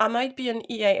 I might be an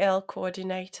EAL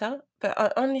coordinator, but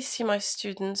I only see my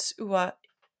students who are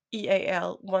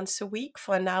EAL once a week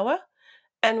for an hour,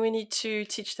 and we need to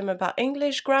teach them about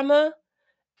English grammar,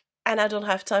 and I don't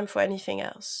have time for anything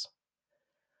else.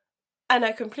 And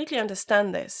I completely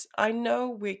understand this. I know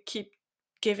we keep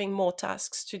giving more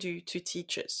tasks to do to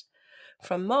teachers,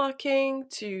 from marking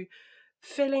to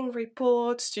filling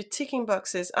reports to ticking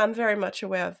boxes. I'm very much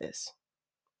aware of this.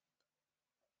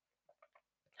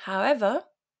 However,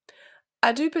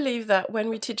 I do believe that when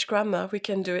we teach grammar, we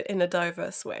can do it in a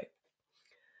diverse way.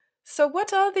 So,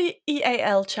 what are the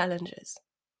EAL challenges?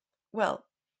 Well,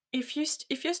 if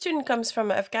your student comes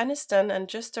from Afghanistan and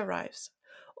just arrives,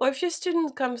 or if your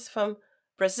student comes from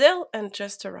Brazil and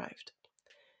just arrived,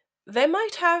 they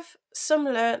might have some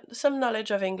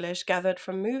knowledge of English gathered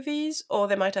from movies, or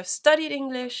they might have studied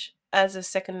English as a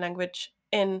second language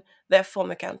in their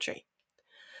former country.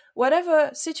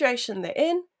 Whatever situation they're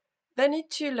in, they need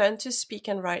to learn to speak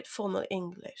and write formal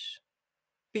English,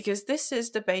 because this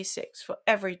is the basics for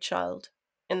every child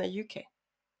in the UK.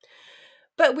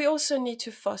 But we also need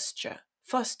to foster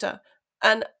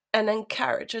and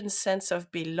encourage a sense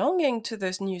of belonging to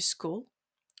this new school.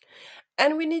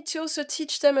 And we need to also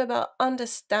teach them about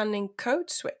understanding code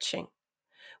switching.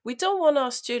 We don't want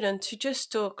our students to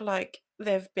just talk like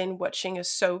they've been watching a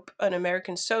soap, an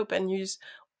American soap, and use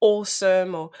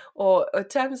awesome or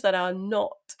terms that are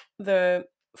not the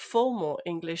formal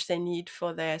English they need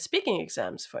for their speaking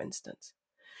exams, for instance.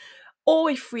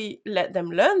 Or if we let them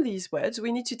learn these words,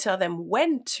 we need to tell them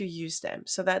when to use them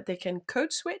so that they can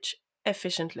code switch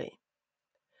efficiently.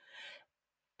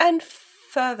 And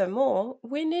furthermore,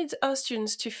 we need our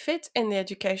students to fit in the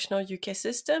educational UK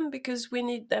system because we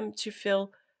need them to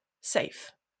feel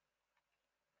safe.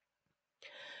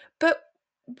 But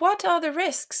what are the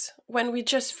risks when we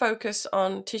just focus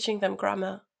on teaching them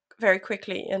grammar very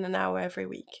quickly in an hour every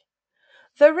week?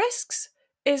 The risks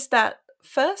is that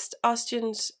first, our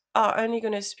students are only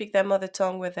going to speak their mother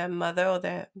tongue with their mother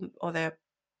or their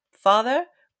father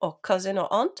or cousin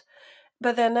or aunt,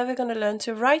 but they're never going to learn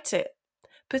to write it,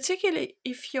 particularly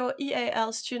if your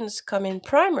EAL students come in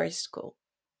primary school.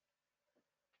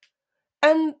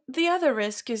 And the other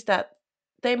risk is that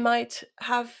they might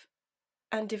have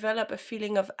and develop a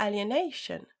feeling of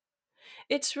alienation.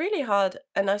 It's really hard,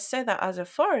 and I say that as a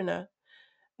foreigner.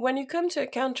 When you come to a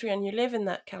country and you live in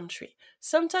that country,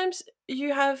 sometimes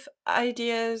you have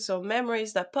ideas or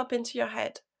memories that pop into your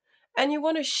head and you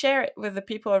want to share it with the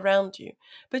people around you.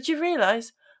 But you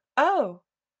realize, oh,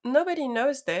 nobody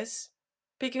knows this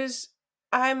because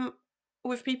I'm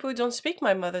with people who don't speak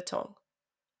my mother tongue.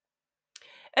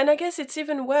 And I guess it's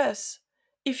even worse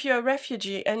if you're a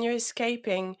refugee and you're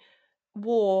escaping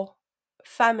war,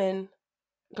 famine,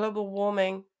 global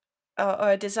warming,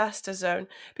 or a disaster zone,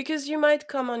 because you might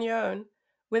come on your own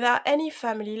without any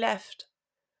family left.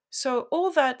 So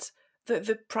all that,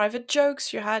 the private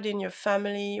jokes you had in your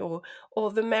family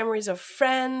or the memories of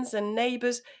friends and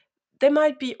neighbors, they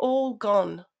might be all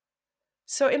gone.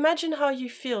 So imagine how you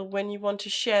feel when you want to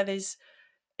share these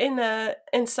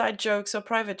inside jokes or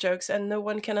private jokes and no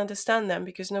one can understand them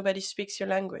because nobody speaks your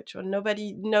language or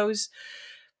nobody knows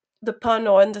the pun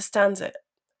or understands it.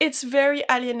 It's very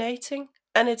alienating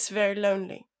and it's very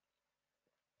lonely.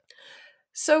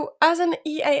 So, as an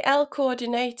EAL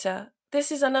coordinator,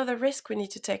 this is another risk we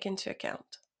need to take into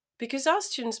account because our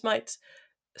students might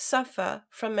suffer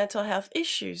from mental health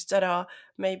issues that are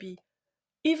maybe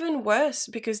even worse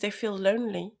because they feel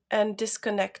lonely and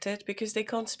disconnected because they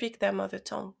can't speak their mother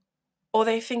tongue or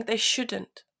they think they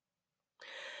shouldn't.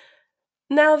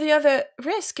 Now, the other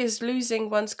risk is losing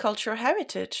one's cultural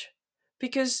heritage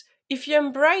because if you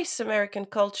embrace American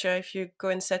culture, if you go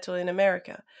and settle in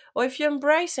America, or if you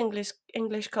embrace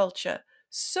English culture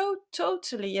so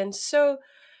totally and so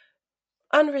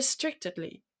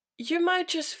unrestrictedly, you might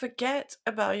just forget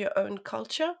about your own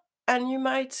culture and you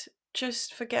might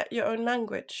just forget your own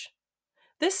language.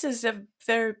 This is a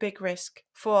very big risk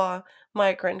for our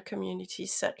migrant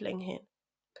communities settling in.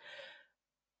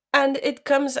 And it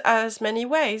comes as many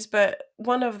ways, but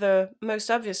one of the most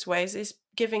obvious ways is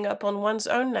giving up on one's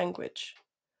own language.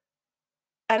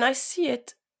 And I see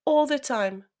it all the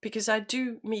time because I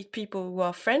do meet people who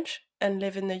are French and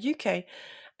live in the UK.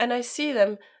 And I see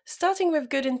them starting with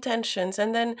good intentions.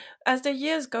 And then as the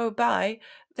years go by,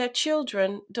 their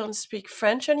children don't speak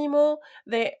French anymore.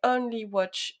 They only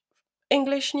watch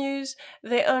English news.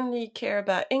 They only care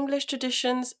about English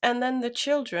traditions. And then the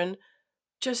children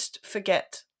just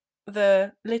forget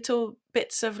the little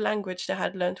bits of language they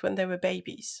had learned when they were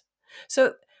babies.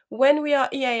 So when we are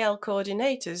EAL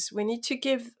coordinators, we need to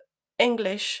give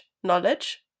English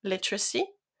knowledge, literacy,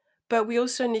 but we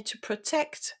also need to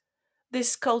protect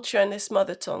this culture and this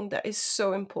mother tongue that is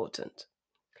so important.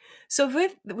 So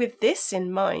with this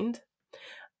in mind,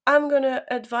 I'm going to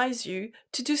advise you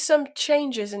to do some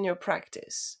changes in your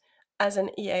practice. as an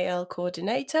EAL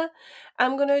coordinator,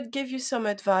 I'm going to give you some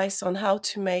advice on how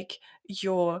to make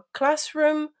your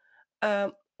classroom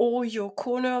or your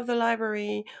corner of the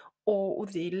library or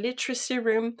the literacy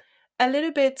room a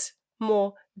little bit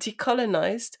more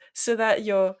decolonized so that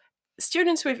your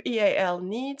students with EAL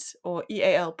needs or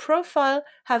EAL profile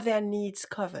have their needs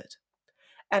covered.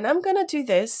 And I'm going to do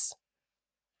this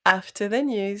after the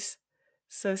news.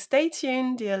 So stay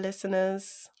tuned, dear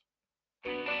listeners.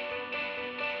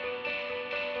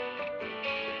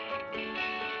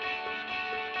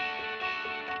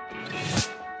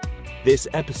 This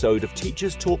episode of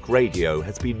Teachers Talk Radio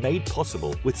has been made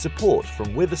possible with support from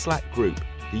Witherslack Group,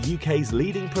 the UK's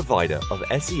leading provider of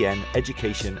SEN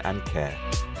education and care.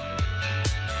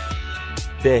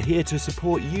 They're here to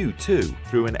support you too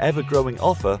through an ever-growing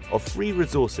offer of free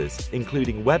resources,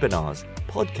 including webinars,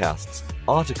 podcasts,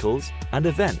 articles, and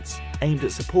events aimed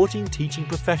at supporting teaching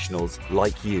professionals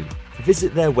like you.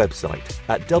 Visit their website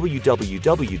at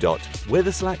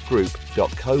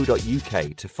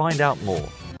www.witherslackgroup.co.uk to find out more.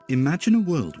 Imagine a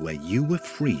world where you were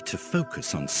free to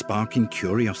focus on sparking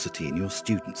curiosity in your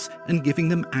students and giving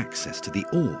them access to the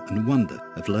awe and wonder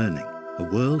of learning. A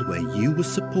world where you were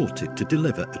supported to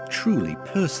deliver a truly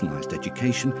personalised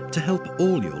education to help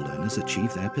all your learners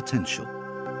achieve their potential.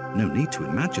 No need to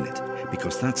imagine it,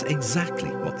 because that's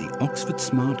exactly what the Oxford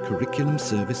Smart Curriculum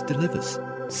Service delivers.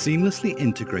 Seamlessly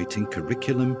integrating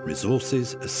curriculum,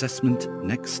 resources, assessment,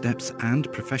 next steps and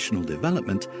professional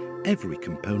development, every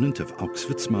component of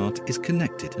Oxford Smart is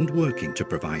connected and working to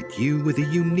provide you with a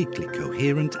uniquely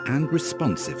coherent and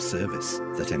responsive service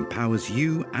that empowers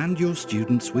you and your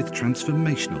students with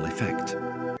transformational effect.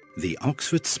 The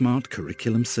Oxford Smart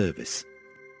Curriculum Service.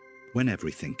 When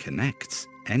everything connects,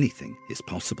 anything is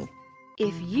possible.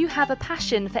 If you have a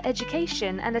passion for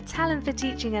education and a talent for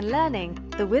teaching and learning,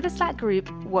 the Witherslack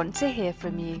Group want to hear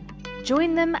from you.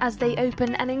 Join them as they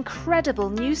open an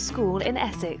incredible new school in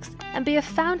Essex and be a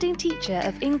founding teacher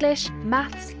of English,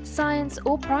 maths, science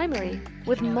or primary,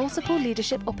 with multiple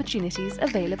leadership opportunities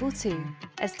available too.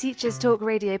 As Teachers Talk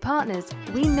Radio partners,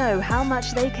 we know how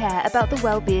much they care about the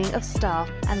well-being of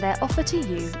staff, and their offer to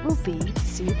you will be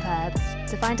superb.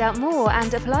 To find out more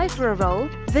and apply for a role,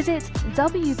 visit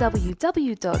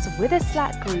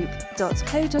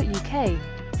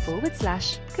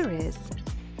www.witherslackgroup.co.uk/careers.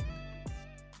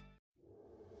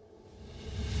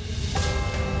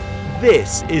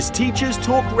 This is Teachers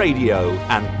Talk Radio,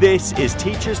 and this is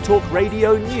Teachers Talk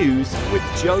Radio News with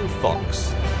Joe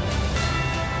Fox.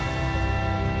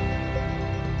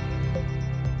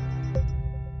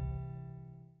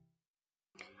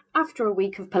 After a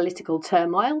week of political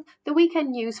turmoil, the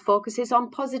weekend news focuses on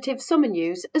positive summer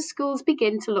news as schools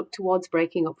begin to look towards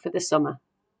breaking up for the summer.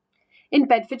 In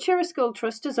Bedfordshire, a school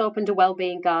trust has opened a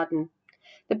wellbeing garden.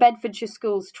 The Bedfordshire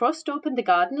Schools Trust opened the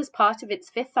garden as part of its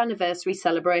 5th anniversary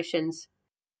celebrations.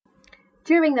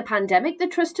 During the pandemic, the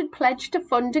Trust had pledged to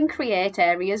fund and create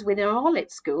areas within all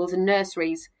its schools and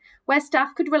nurseries where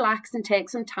staff could relax and take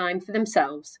some time for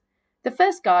themselves. The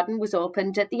first garden was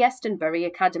opened at the Estonbury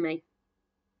Academy.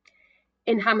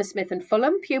 In Hammersmith and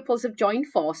Fulham, pupils have joined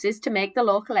forces to make the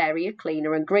local area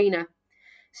cleaner and greener.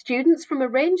 Students from a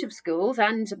range of schools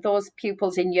and those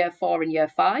pupils in Year 4 and Year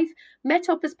 5 met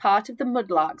up as part of the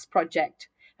Mudlarks project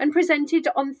and presented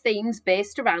on themes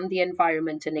based around the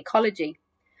environment and ecology.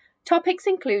 Topics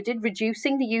included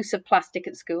reducing the use of plastic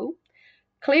at school,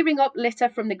 clearing up litter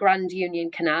from the Grand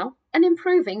Union Canal, and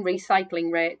improving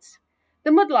recycling rates.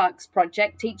 The Mudlarks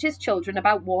project teaches children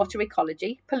about water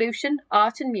ecology, pollution,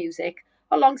 art and music,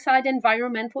 alongside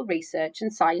environmental research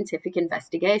and scientific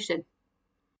investigation.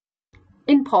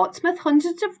 In Portsmouth,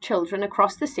 hundreds of children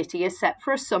across the city are set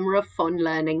for a summer of fun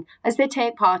learning as they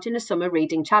take part in a summer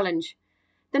reading challenge.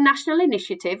 The national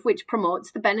initiative, which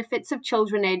promotes the benefits of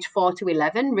children aged 4 to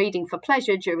 11 reading for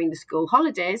pleasure during the school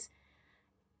holidays,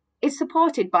 is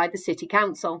supported by the City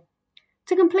Council.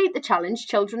 To complete the challenge,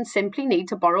 children simply need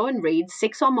to borrow and read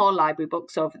 6 or more library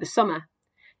books over the summer.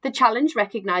 The challenge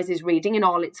recognises reading in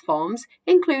all its forms,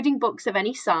 including books of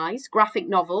any size, graphic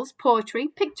novels, poetry,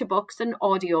 picture books and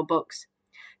audio books.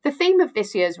 The theme of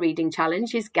this year's reading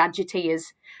challenge is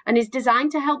Gadgeteers and is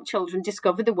designed to help children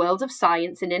discover the world of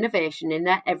science and innovation in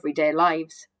their everyday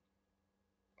lives.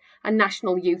 A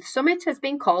National Youth Summit has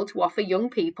been called to offer young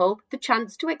people the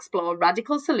chance to explore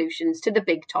radical solutions to the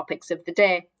big topics of the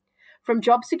day, from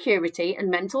job security and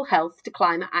mental health to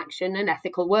climate action and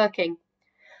ethical working.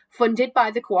 Funded by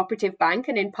the Cooperative Bank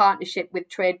and in partnership with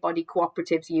Trade Body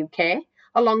Cooperatives UK,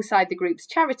 alongside the group's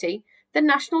charity, the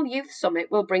National Youth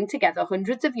Summit will bring together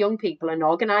hundreds of young people and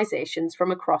organisations from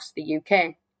across the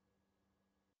UK.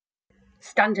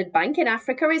 Standard Bank in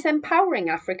Africa is empowering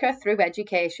Africa through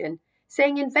education.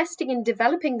 saying investing in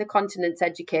developing the continent's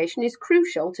education is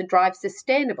crucial to drive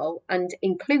sustainable and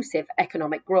inclusive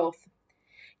economic growth.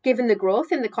 Given the growth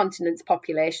in the continent's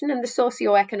population and the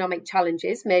socio-economic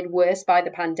challenges made worse by the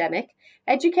pandemic,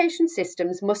 education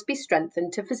systems must be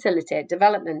strengthened to facilitate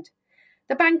development.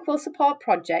 The bank will support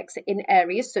projects in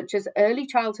areas such as early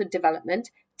childhood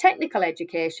development, technical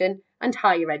education, and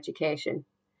higher education.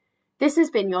 This has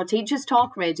been your Teachers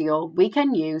Talk Radio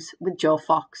Weekend News with Joe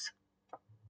Fox.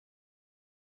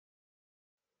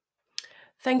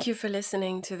 Thank you for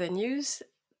listening to the news,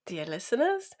 dear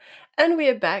listeners, and we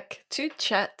are back to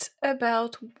chat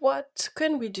about what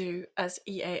can we do as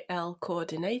EAL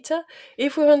coordinator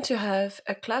if we want to have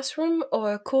a classroom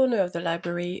or a corner of the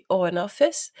library or an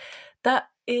office that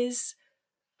is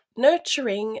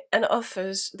nurturing and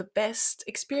offers the best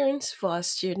experience for our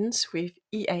students with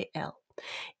EAL.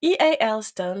 EAL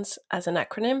stands as an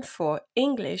acronym for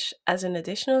English as an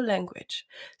Additional Language.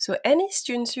 So any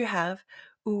students you have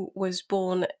who was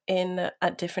born in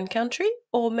a different country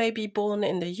or maybe born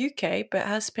in the UK but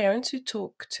has parents who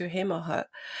talk to him or her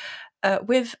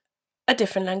with a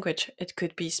different language. It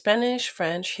could be Spanish,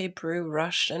 French, Hebrew,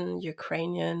 Russian,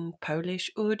 Ukrainian,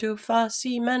 Polish, Urdu,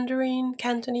 Farsi, Mandarin,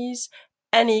 Cantonese,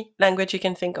 any language you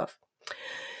can think of.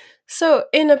 So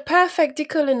in a perfect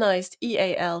decolonized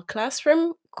EAL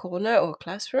classroom, corner or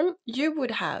classroom, you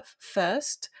would have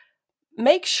first,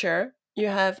 make sure you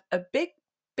have a big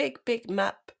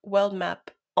map, world map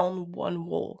on one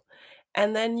wall.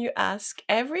 And then you ask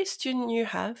every student you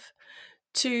have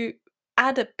to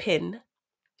add a pin.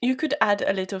 You could add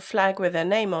a little flag with their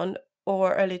name on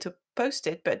or a little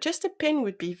post-it, but just a pin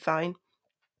would be fine.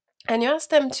 And you ask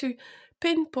them to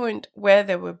pinpoint where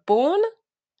they were born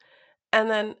and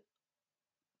then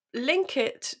link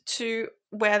it to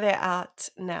where they're at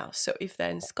now. So if they're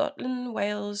in Scotland,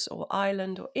 Wales, or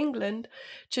Ireland, or England,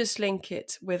 just link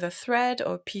it with a thread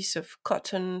or a piece of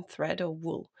cotton thread or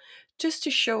wool, just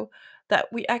to show that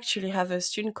we actually have a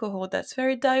student cohort that's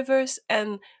very diverse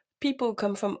and people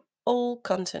come from all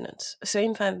continents. So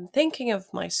if I'm thinking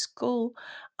of my school,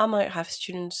 I might have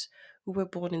students who were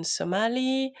born in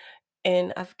Somali,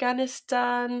 in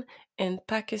Afghanistan, in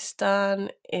Pakistan,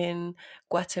 in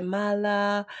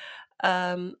Guatemala,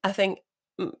 I think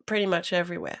pretty much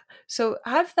everywhere. So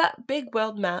have that big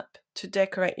world map to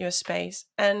decorate your space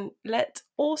and let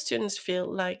all students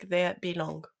feel like they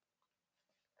belong.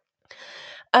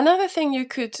 Another thing you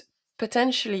could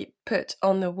potentially put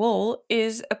on the wall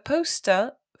is a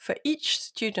poster for each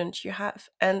student you have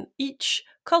and each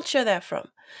culture they're from.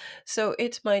 So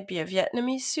it might be a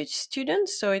Vietnamese student,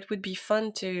 so it would be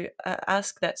fun to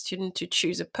ask that student to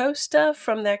choose a poster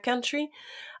from their country.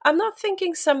 I'm not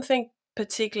thinking something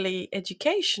particularly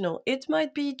educational. It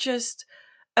might be just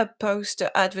a poster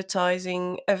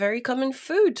advertising a very common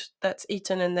food that's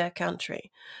eaten in their country.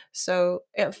 So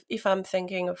if I'm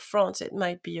thinking of France, it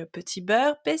might be a petit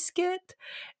beurre biscuit.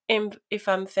 If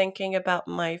I'm thinking about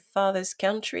my father's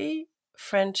country,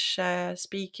 French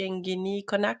speaking Guinea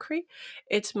Conakry,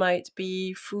 it might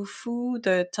be fufu,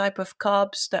 the type of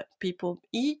carbs that people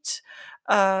eat.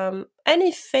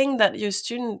 Anything that your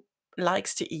student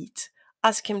likes to eat,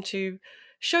 ask him to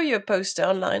show you a poster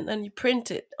online and you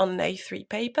print it on A3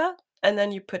 paper and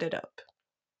then you put it up.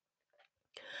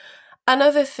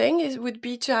 Another thing would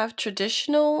be to have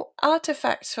traditional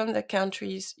artifacts from the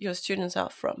countries your students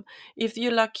are from. If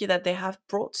you're lucky that they have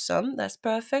brought some, that's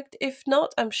perfect. If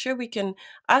not, I'm sure we can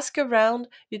ask around.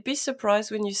 You'd be surprised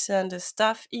when you send a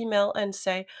staff email and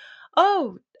say,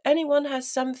 oh, anyone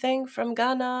has something from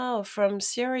Ghana or from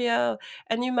Syria,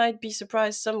 and you might be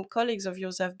surprised some colleagues of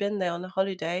yours have been there on a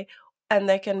holiday and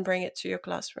they can bring it to your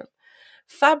classroom.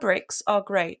 Fabrics are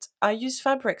great. I use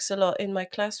fabrics a lot in my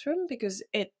classroom because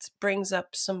it brings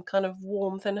up some kind of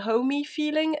warmth and homey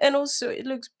feeling, and also it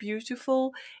looks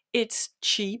beautiful, it's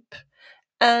cheap,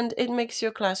 and it makes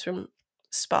your classroom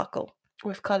sparkle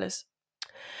with colors.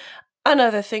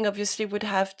 Another thing obviously would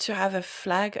have to have a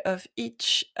flag of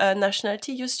each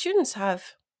nationality your students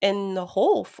have in the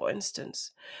hall, for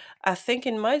instance. I think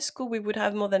in my school we would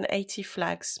have more than 80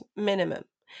 flags minimum.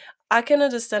 I can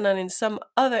understand that in some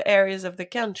other areas of the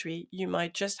country, you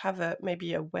might just have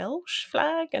maybe a Welsh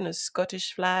flag and a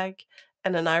Scottish flag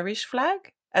and an Irish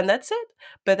flag, and that's it.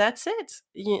 But that's it.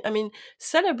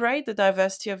 Celebrate the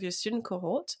diversity of your student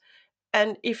cohort.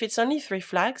 And if it's only 3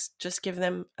 flags, just give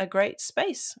them a great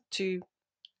space to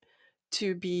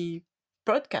be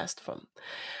broadcast from.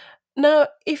 Now,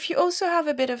 if you also have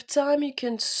a bit of time, you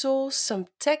can source some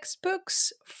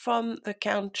textbooks from the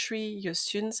country your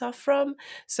students are from.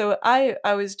 So I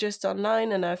was just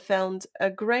online and I found a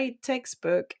great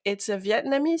textbook. It's a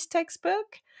Vietnamese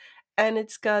textbook and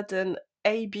it's got an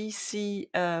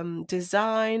ABC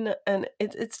design, and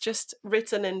it's just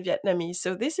written in Vietnamese.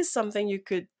 So this is something you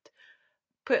could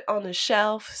put on a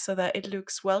shelf so that it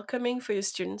looks welcoming for your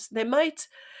students. They might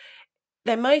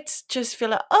just feel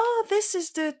like, oh, this is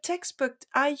the textbook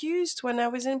I used when I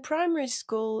was in primary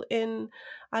school in,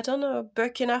 I don't know,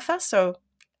 Burkina Faso.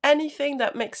 Anything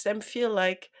that makes them feel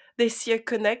like they see a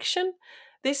connection,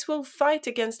 this will fight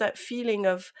against that feeling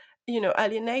of,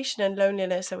 alienation and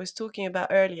loneliness I was talking about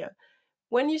earlier.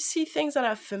 When you see things that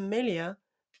are familiar,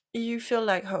 you feel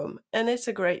like home, and it's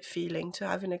a great feeling to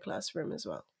have in a classroom as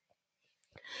well.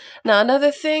 Now,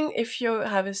 another thing, if you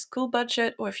have a school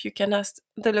budget or if you can ask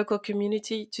the local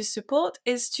community to support,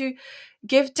 is to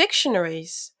give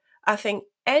dictionaries. I think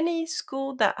any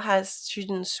school that has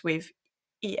students with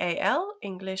EAL,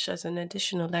 English as an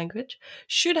additional language,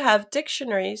 should have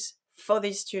dictionaries for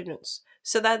these students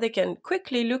so that they can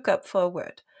quickly look up for a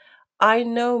word. I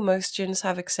know most students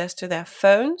have access to their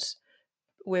phones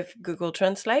with Google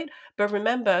Translate, but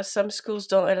remember, some schools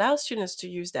don't allow students to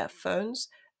use their phones,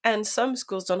 and some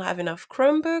schools don't have enough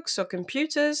Chromebooks or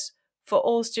computers for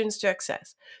all students to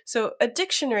access. So a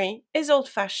dictionary is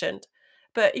old-fashioned,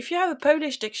 but if you have a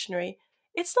Polish dictionary,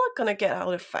 it's not going to get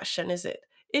out of fashion, is it?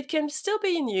 It can still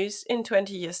be in use in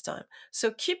 20 years' time. So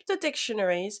keep the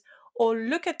dictionaries or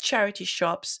look at charity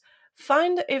shops.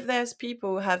 Find if there's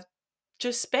people who have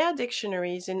just spare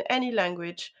dictionaries in any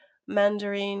language,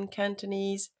 Mandarin,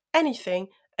 Cantonese, anything,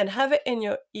 and have it in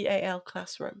your EAL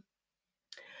classroom.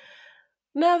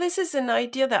 Now, this is an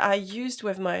idea that I used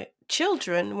with my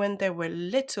children when they were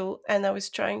little, and I was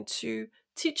trying to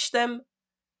teach them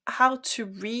how to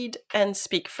read and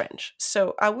speak French.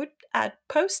 So I would add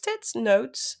post-it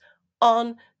notes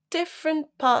on different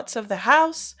parts of the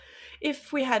house.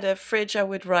 If we had a fridge, I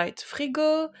would write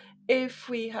frigo. If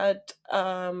we had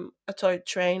a toy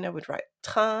train, I would write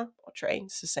train or train,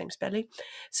 it's the same spelling.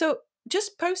 So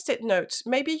just post-it notes.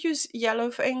 Maybe use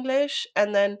yellow for English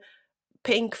and then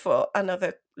pink for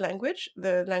another language,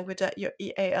 the language that your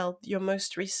EAL, your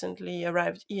most recently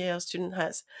arrived EAL student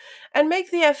has. And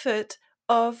make the effort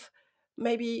of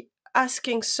maybe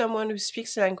asking someone who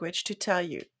speaks the language to tell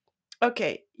you,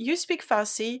 okay, you speak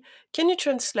Farsi, can you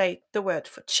translate the word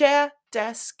for chair,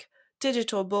 desk,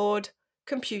 digital board,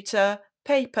 computer,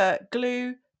 paper,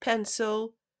 glue,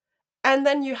 pencil, and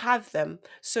then you have them.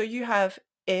 So you have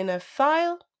in a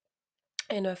file,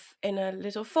 in a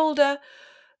little folder,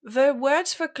 the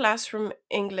words for classroom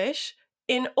English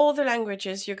in all the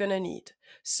languages you're going to need.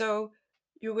 So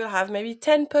you will have maybe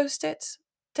 10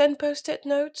 post-it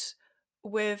notes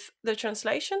with the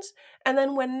translations. And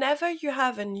then whenever you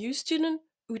have a new student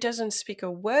who doesn't speak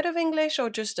a word of English or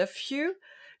just a few,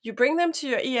 you bring them to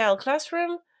your EL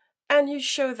classroom and you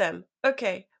show them,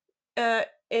 okay,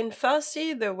 in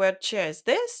Farsi, the word chair is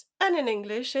this, and in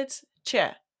English, it's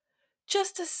chair.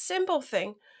 Just a simple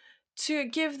thing to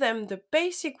give them the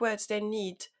basic words they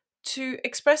need to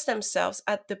express themselves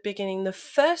at the beginning, the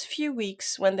first few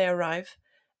weeks when they arrive,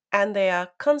 and they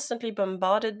are constantly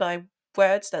bombarded by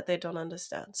words that they don't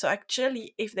understand. So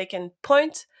actually, if they can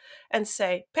point and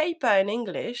say paper in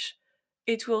English,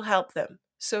 it will help them.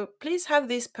 So please have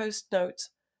these post notes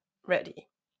ready.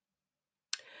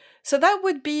 So that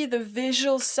would be the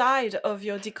visual side of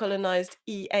your decolonized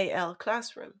EAL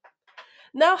classroom.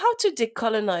 Now, how to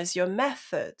decolonize your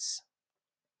methods?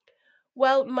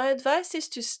 Well, my advice is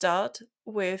to start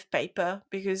with paper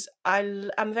because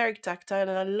I'm very tactile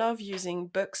and I love using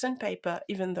books and paper,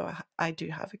 even though I do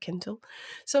have a Kindle.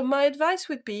 So my advice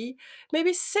would be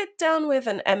maybe sit down with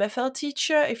an MFL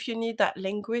teacher if you need that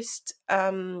linguist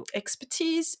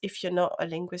expertise, if you're not a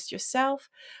linguist yourself,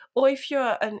 or if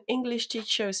you're an English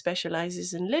teacher who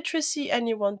specializes in literacy and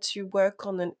you want to work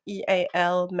on an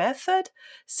EAL method,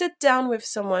 sit down with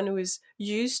someone who is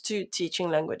used to teaching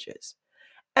languages.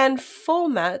 And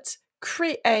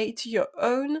create your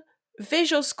own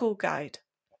visual school guide.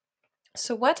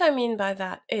 So what I mean by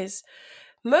that is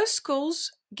most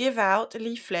schools give out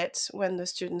leaflets when the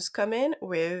students come in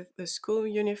with the school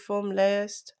uniform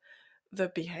list,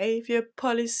 the behavior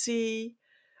policy,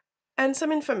 and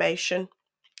some information.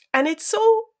 And it's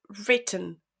all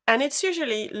written. And it's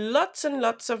usually lots and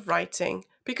lots of writing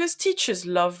because teachers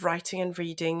love writing and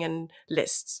reading and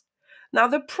lists. Now,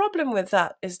 the problem with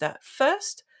that is that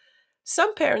first,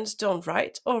 some parents don't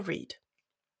write or read,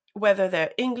 whether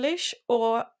they're English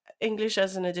or English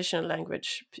as an additional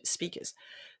language speakers.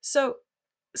 So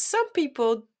some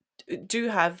people do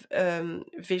have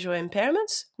visual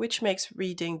impairments, which makes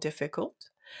reading difficult.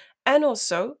 And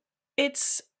also,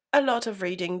 it's a lot of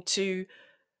reading to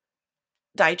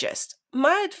digest.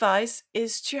 My advice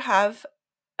is to have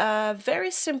a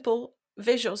very simple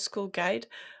visual school guide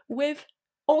with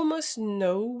almost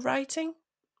no writing.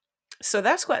 So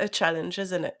that's quite a challenge,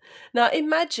 isn't it? Now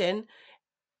imagine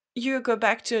you go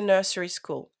back to a nursery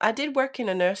school. I did work in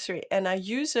a nursery and I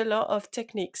use a lot of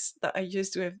techniques that I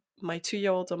used with my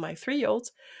 2-year-old or my 3-year-old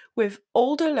with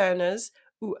older learners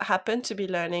who happen to be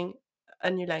learning a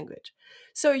new language.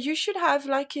 So you should have,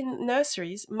 like in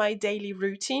nurseries, my daily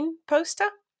routine poster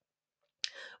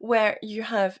where you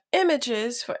have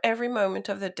images for every moment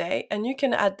of the day and you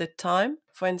can add the time.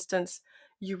 For instance,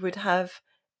 you would have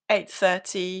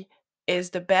 8:30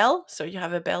 is the bell, so you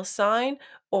have a bell sign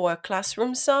or a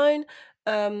classroom sign.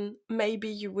 Maybe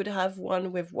you would have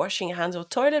one with washing hands or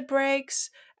toilet breaks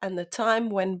and the time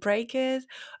when break is,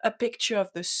 a picture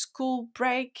of the school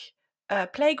break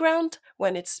playground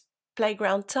when it's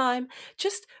playground time.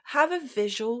 Just have a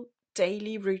visual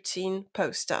daily routine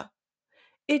poster.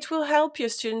 It will help your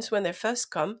students when they first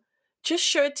come. Just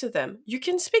show it to them. You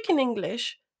can speak in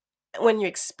English when you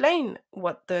explain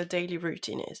what the daily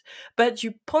routine is, but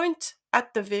you point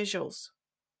at the visuals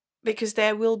because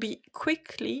they will be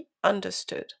quickly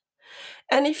understood.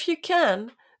 And if you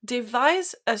can,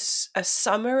 devise a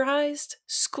summarized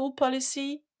school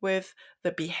policy with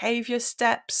the behavior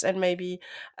steps and maybe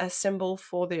a symbol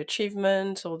for the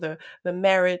achievement or the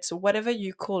merits or whatever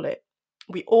you call it.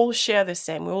 We all share the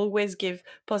same. We always give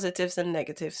positives and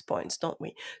negatives points, don't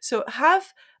we? So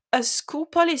have a school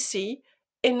policy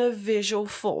in a visual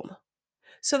form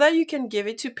so that you can give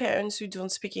it to parents who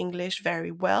don't speak English very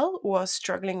well or are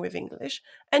struggling with English,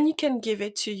 and you can give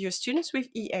it to your students with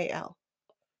EAL.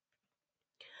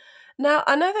 Now,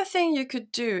 another thing you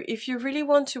could do if you really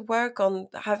want to work on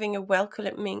having a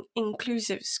welcoming,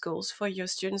 inclusive schools for your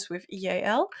students with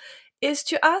EAL is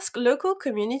to ask local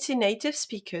community native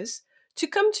speakers to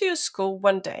come to your school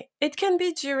one day. It can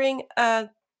be during a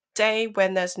day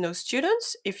when there's no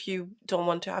students if you don't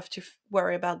want to have to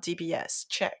worry about DBS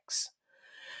checks.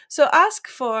 So ask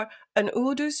for an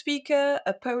Urdu speaker,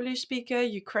 a Polish speaker,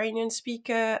 Ukrainian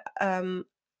speaker,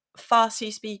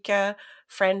 Farsi speaker,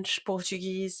 French,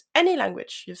 Portuguese, any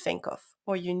language you think of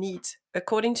or you need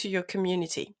according to your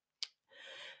community.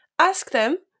 Ask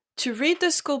them to read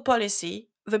the school policy,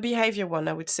 the behavior one,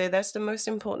 I would say that's the most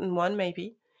important one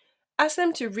maybe. Ask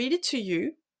them to read it to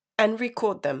you and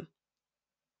record them.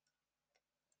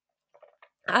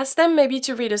 Ask them maybe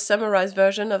to read a summarized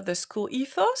version of the school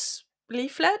ethos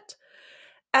leaflet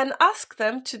and ask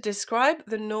them to describe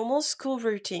the normal school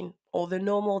routine or the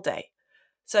normal day,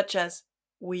 such as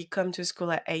we come to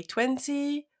school at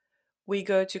 8:20, we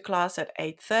go to class at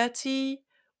 8:30,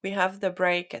 we have the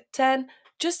break at 10.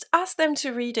 Just ask them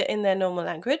to read it in their normal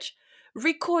language,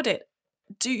 record it.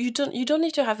 You don't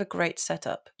need to have a great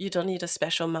setup. You don't need a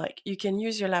special mic. You can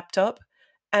use your laptop,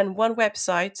 and one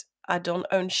website I don't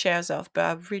own shares of, but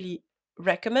I really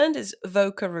recommend is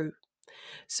Vocaroo.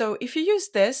 So if you use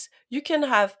this, you can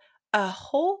have a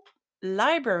whole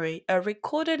library, a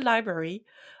recorded library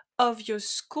of your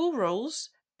school rules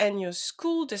and your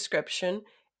school description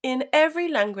in every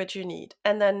language you need.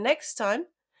 And then next time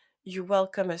you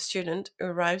welcome a student who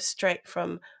arrives straight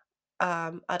from,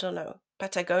 I don't know,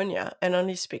 Patagonia and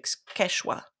only speaks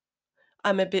Quechua.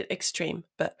 I'm a bit extreme,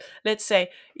 but let's say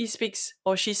he speaks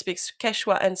or she speaks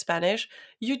Quechua and Spanish.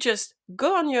 You just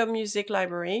go on your music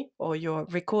library or your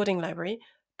recording library,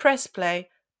 press play,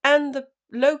 and the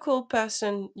local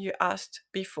person you asked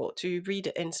before to read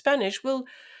it in Spanish will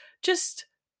just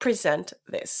present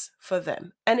this for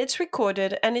them. And it's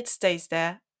recorded and it stays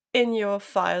there in your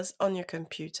files on your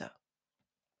computer.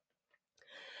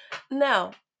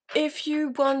 Now, if you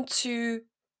want to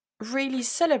really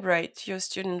celebrate your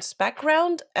students'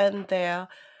 background and their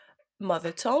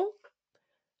mother tongue.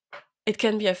 It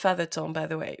can be a father tongue, by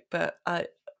the way, but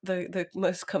the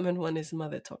most common one is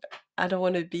mother tongue. I don't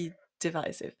want to be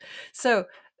divisive. So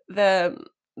the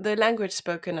language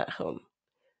spoken at home.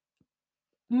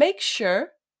 Make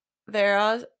sure there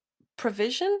are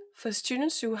provision for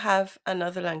students who have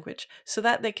another language so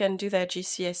that they can do their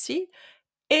GCSE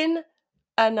in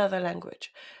another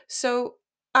language. So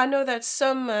I know that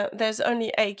there's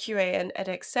only AQA and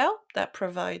EdXL that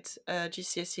provides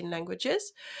GCSE in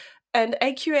languages. And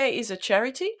AQA is a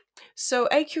charity. So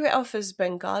AQA offers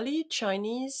Bengali,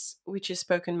 Chinese, which is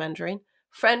spoken Mandarin,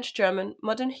 French, German,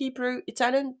 modern Hebrew,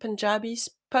 Italian, Punjabi,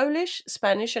 Polish,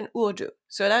 Spanish, and Urdu.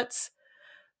 So that's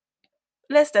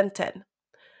less than 10.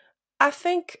 I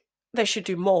think they should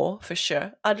do more for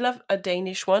sure. I'd love a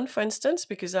Danish one, for instance,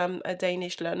 because I'm a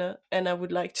Danish learner and I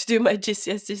would like to do my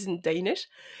GCSEs in Danish.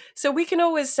 So we can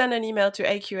always send an email to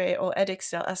AQA or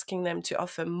EdXL asking them to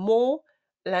offer more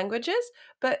languages.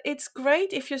 But it's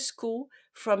great if your school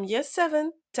from year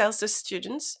 7 tells the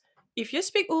students, if you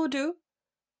speak Urdu,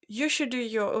 you should do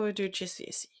your Urdu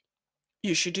GCSE.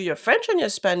 You should do your French and your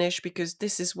Spanish because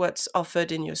this is what's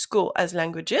offered in your school as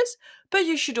languages, but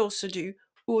you should also do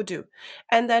Urdu.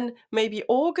 And then maybe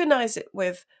organize it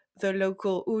with the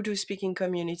local Urdu speaking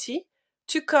community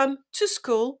to come to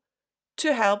school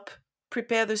to help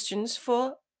prepare the students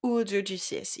for Urdu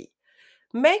GCSE.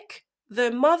 Make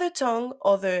the mother tongue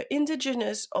or the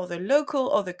indigenous or the local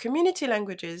or the community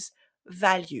languages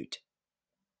valued.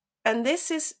 And this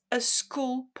is a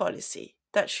school policy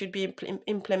that should be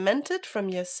implemented from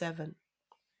year 7.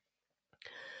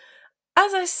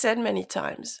 As I said many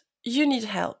times, you need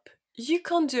help. You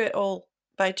can't do it all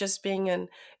by just being an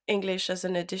English as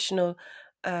an additional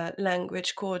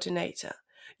language coordinator.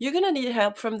 You're going to need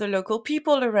help from the local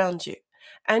people around you,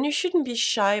 and you shouldn't be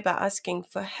shy about asking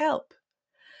for help.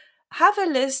 Have a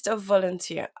list of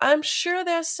volunteers. I'm sure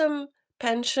there's some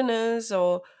pensioners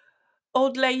or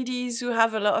old ladies who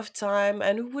have a lot of time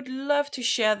and who would love to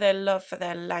share their love for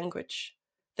their language.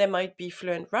 There might be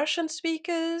fluent Russian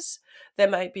speakers, there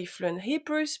might be fluent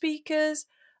Hebrew speakers.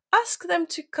 Ask them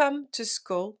to come to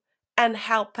school and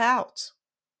help out.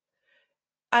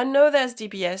 I know there's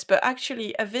DBS, but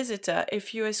actually a visitor,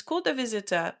 if you escort the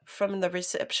visitor from the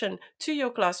reception to your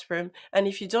classroom, and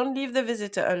if you don't leave the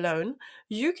visitor alone,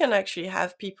 you can actually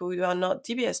have people who are not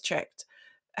DBS checked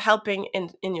helping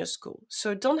in your school.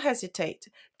 So don't hesitate.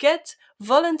 Get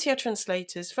volunteer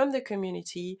translators from the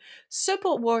community,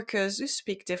 support workers who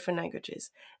speak different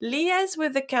languages. Liaise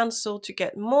with the council to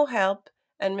get more help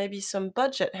and maybe some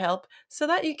budget help so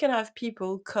that you can have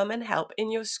people come and help in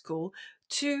your school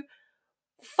to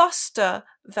foster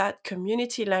that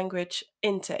community language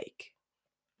intake.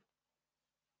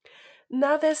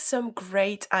 Now there's some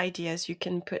great ideas you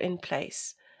can put in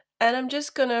place. And I'm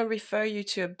just going to refer you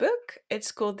to a book.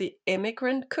 It's called The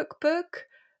Immigrant Cookbook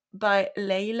by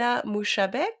Leila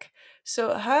Mushabek.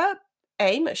 So her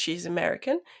aim, she's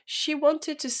American, she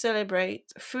wanted to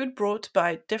celebrate food brought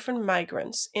by different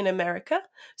migrants in America.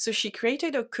 So she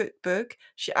created a cookbook.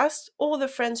 She asked all the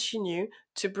friends she knew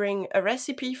to bring a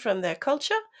recipe from their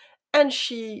culture, and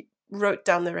she wrote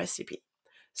down the recipe.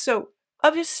 So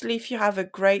obviously, if you have a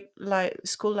great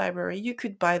school library, you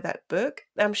could buy that book.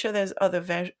 I'm sure there's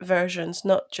other versions,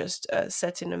 not just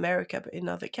set in America, but in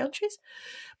other countries.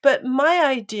 But my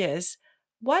idea is,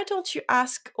 why don't you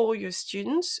ask all your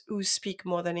students who speak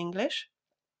more than English,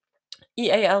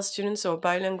 EAL students or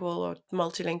bilingual or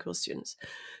multilingual students,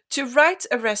 to write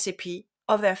a recipe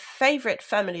of their favorite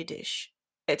family dish?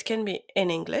 It can be in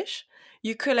English.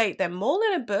 You collate them all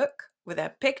in a book with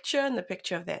their picture and the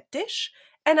picture of their dish.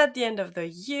 And at the end of the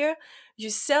year,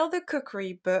 you sell the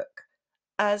cookery book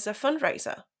as a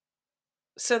fundraiser.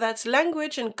 So that's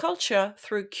language and culture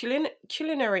through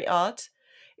culinary art.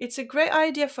 It's a great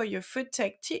idea for your food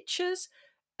tech teachers,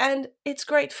 and it's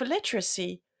great for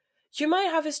literacy. You might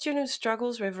have a student who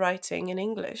struggles with writing in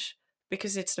English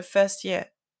because it's the first year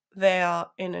they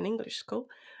are in an English school.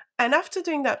 And after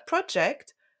doing that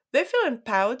project, they feel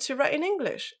empowered to write in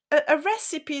English. A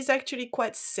recipe is actually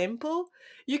quite simple.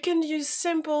 You can use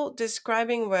simple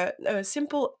describing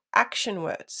simple action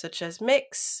words such as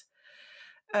mix,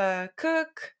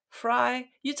 cook,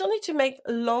 fry. You don't need to make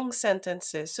long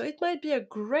sentences. So it might be a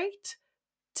great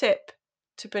tip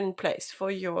to put in place for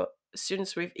your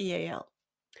students with EAL.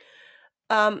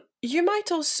 You might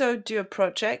also do a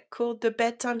project called the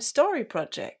Bedtime Story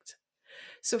Project.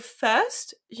 So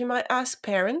first, you might ask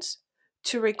parents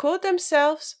to record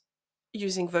themselves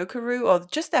using Vocaroo or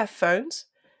just their phones,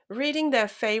 reading their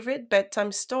favorite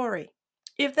bedtime story.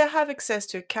 If they have access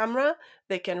to a camera,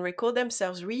 they can record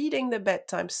themselves reading the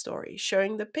bedtime story,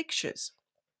 showing the pictures.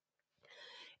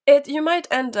 You might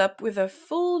end up with a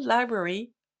full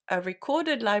library, a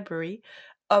recorded library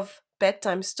of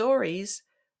bedtime stories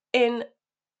in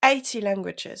 80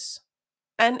 languages.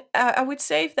 And I would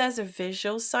say if there's a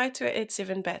visual side to it, it's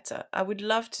even better. I would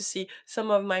love to see some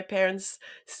of my parents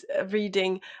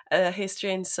reading a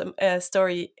history in some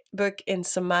story book in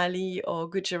Somali or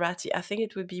Gujarati. I think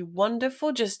it would be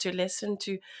wonderful just to listen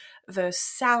to the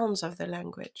sounds of the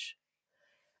language.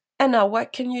 And now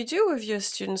what can you do with your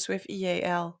students with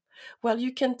EAL? Well,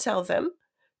 you can tell them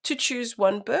to choose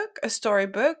one book, a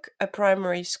storybook, a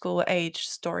primary school age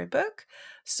storybook.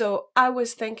 So I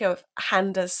was thinking of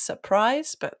Handa's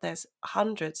Surprise, but there's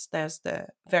hundreds. There's the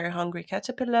Very Hungry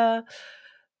Caterpillar.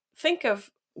 Think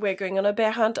of We're Going on a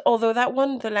Bear Hunt, although that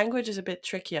one, the language is a bit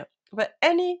trickier. But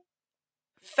any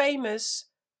famous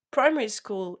primary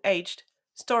school aged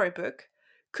storybook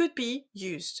could be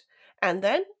used. And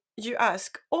then you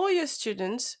ask all your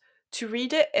students to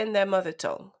read it in their mother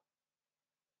tongue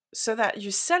so that you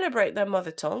celebrate their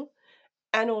mother tongue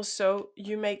And also,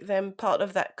 you make them part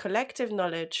of that collective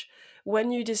knowledge.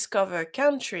 When you discover a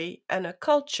country and a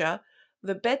culture,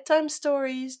 the bedtime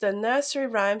stories, the nursery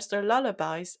rhymes, the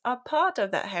lullabies are part of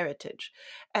that heritage.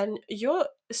 And your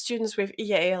students with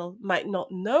EAL might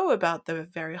not know about the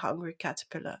very hungry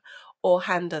caterpillar or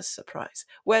Handa's surprise,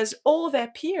 whereas all their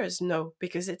peers know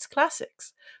because it's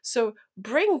classics. So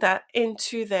bring that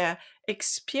into their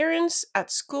experience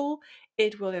at school.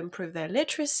 It will improve their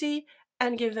literacy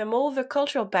and give them all the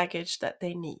cultural baggage that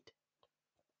they need.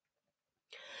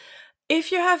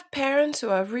 If you have parents who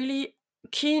are really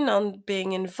keen on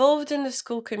being involved in the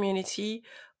school community,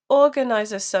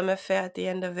 organize a summer fair at the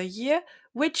end of the year,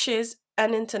 which is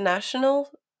an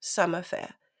international summer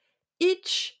fair.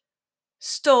 Each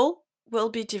stall will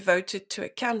be devoted to a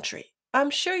country. I'm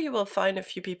sure you will find a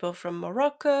few people from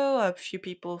Morocco, a few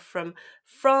people from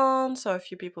France, or a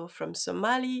few people from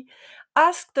Somali.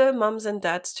 Ask the mums and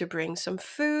dads to bring some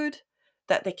food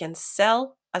that they can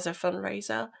sell as a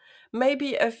fundraiser.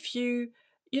 Maybe a few,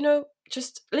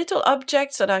 just little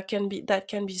objects that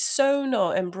can be sewn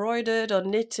or embroidered or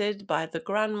knitted by the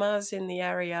grandmas in the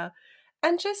area,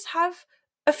 and just have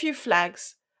a few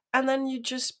flags, and then you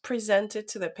just present it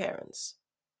to the parents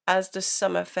as the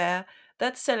summer fair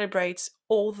that celebrates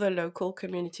all the local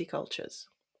community cultures.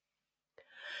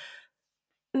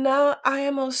 Now, I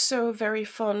am also very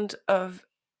fond of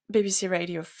BBC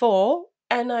Radio 4,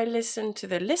 and I listen to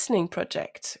the Listening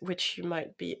Project, which you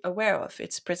might be aware of.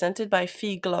 It's presented by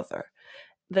Fee Glover.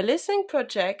 The Listening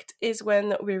Project is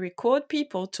when we record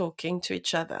people talking to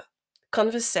each other,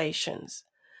 conversations.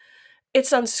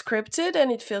 It's unscripted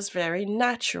and it feels very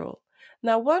natural.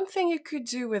 Now, one thing you could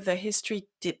do with the history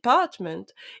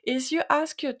department is you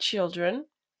ask your children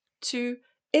to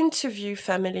interview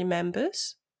family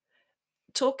members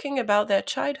talking about their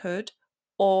childhood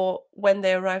or when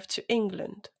they arrived to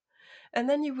England. And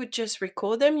then you would just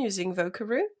record them using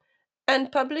Vocaroo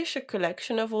and publish a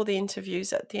collection of all the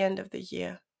interviews at the end of the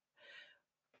year.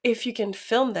 If you can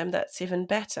film them, that's even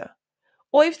better.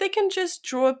 Or if they can just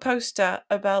draw a poster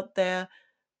about their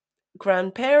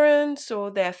grandparents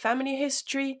or their family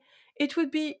history, it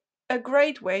would be a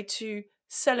great way to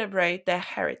celebrate their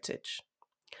heritage.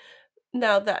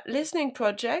 Now, that listening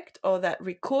project or that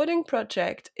recording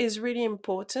project is really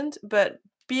important, but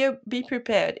be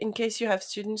prepared in case you have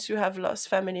students who have lost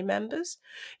family members.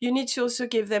 You need to also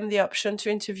give them the option to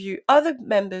interview other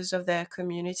members of their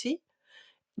community,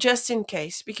 just in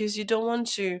case, because you don't want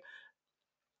to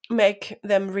make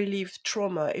them relieve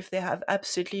trauma if they have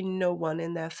absolutely no one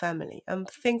in their family. I'm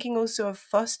thinking also of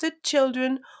fostered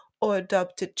children or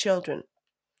adopted children.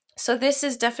 So this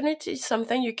is definitely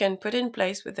something you can put in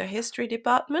place with the history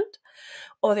department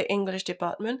or the English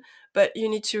department, but you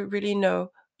need to really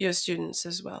know your students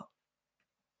as well.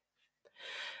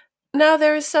 Now,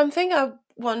 there is something I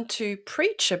want to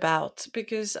preach about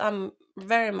because I'm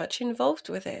very much involved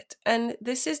with it, and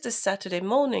this is the Saturday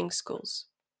morning schools.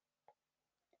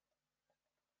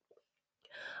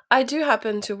 I do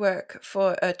happen to work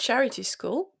for a charity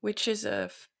school, which is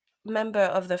a member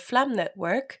of the FLAM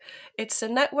network. It's a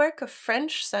network of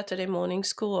French Saturday morning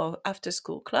school or after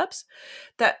school clubs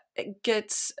that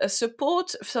gets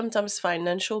support, sometimes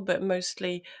financial, but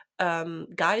mostly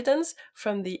guidance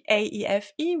from the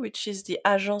AEFE, which is the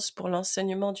Agence pour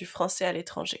l'enseignement du français à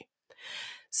l'étranger.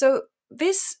 So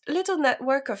this little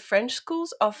network of French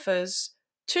schools offers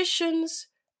tuitions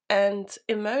and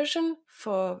immersion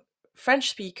for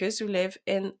French speakers who live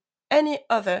in any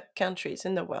other countries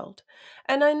in the world.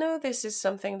 And I know this is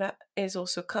something that is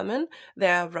also common.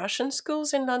 There are Russian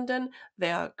schools in London,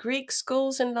 there are Greek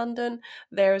schools in London,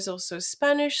 there's also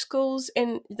Spanish schools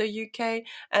in the UK,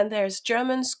 and there's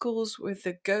German schools with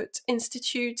the Goethe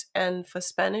Institute, and for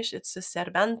Spanish it's the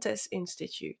Cervantes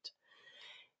Institute.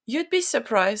 You'd be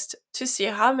surprised to see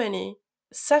how many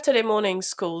Saturday morning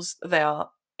schools there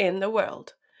are in the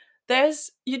world.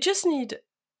 You just need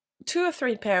 2 or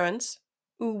 3 parents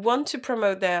who want to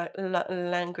promote their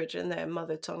language and their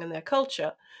mother tongue and their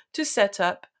culture to set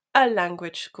up a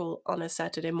language school on a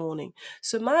Saturday morning.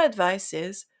 So my advice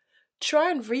is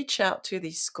try and reach out to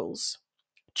these schools.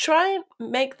 Try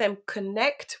and make them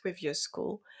connect with your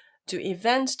school, do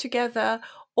events together,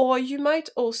 or you might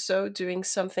also doing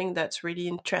something that's really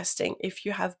interesting if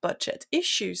you have budget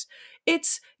issues.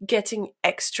 It's getting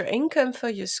extra income for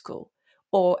your school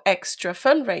or extra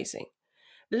fundraising.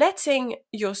 Letting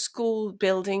your school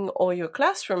building or your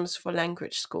classrooms for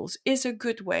language schools is a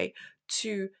good way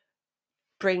to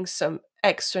bring some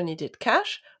extra needed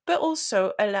cash, but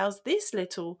also allows these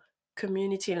little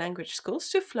community language schools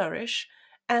to flourish,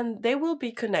 and they will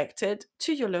be connected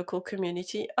to your local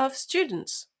community of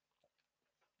students.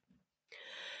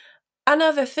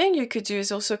 Another thing you could do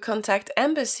is also contact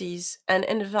embassies and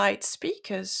invite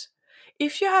speakers.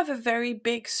 If you have a very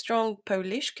big, strong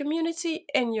Polish community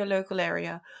in your local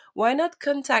area, why not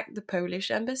contact the Polish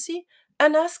embassy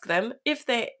and ask them if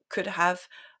they could have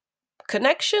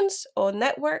connections or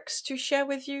networks to share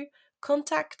with you,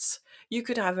 contacts. You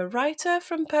could have a writer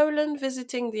from Poland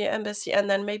visiting the embassy and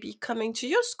then maybe coming to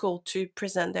your school to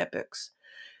present their books.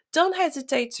 Don't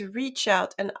hesitate to reach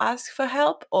out and ask for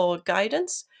help or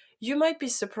guidance. You might be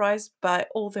surprised by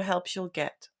all the help you'll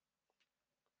get.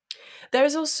 There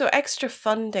is also extra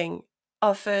funding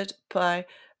offered by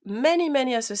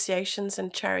many associations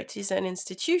and charities and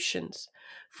institutions.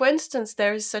 For instance,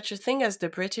 there is such a thing as the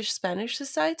British Spanish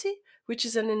Society, which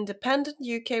is an independent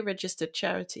UK registered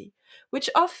charity, which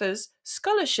offers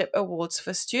scholarship awards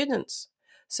for students.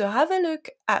 So have a look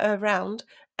around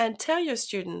and tell your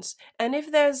students. And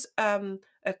if there's a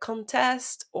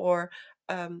contest or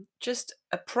just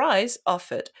a prize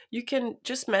offered, you can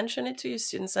just mention it to your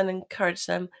students and encourage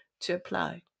them to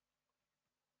apply.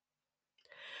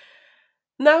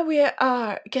 Now we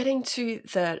are getting to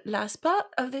the last part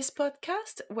of this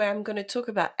podcast where I'm going to talk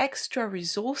about extra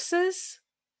resources,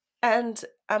 and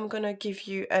I'm going to give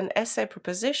you an essay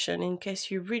proposition in case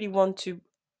you really want to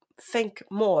think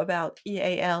more about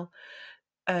EAL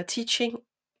teaching.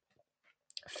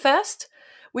 First,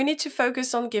 we need to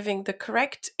focus on giving the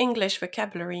correct English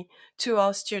vocabulary to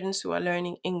our students who are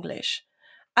learning English.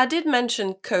 I did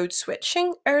mention code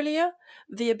switching earlier,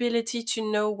 the ability to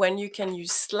know when you can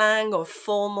use slang or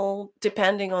formal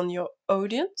depending on your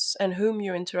audience and whom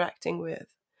you're interacting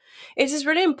with. It is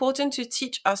really important to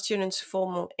teach our students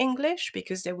formal English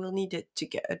because they will need it to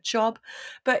get a job,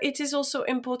 but it is also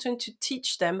important to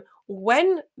teach them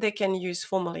when they can use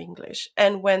formal English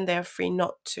and when they're free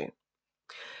not to.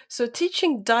 So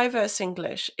teaching diverse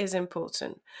English is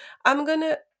important. I'm going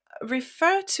to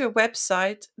refer to a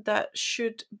website that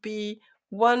should be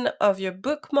one of your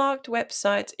bookmarked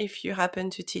websites if you happen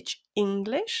to teach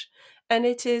English, and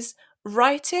it is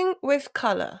Writing with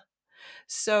Color.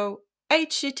 So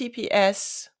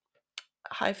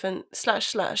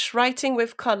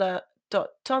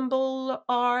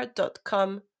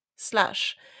https://writingwithcolor.tumblr.com/.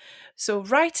 So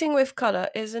Writing with Color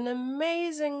is an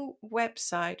amazing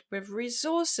website with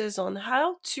resources on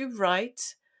how to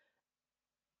write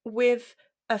with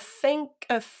a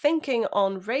thinking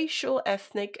on racial,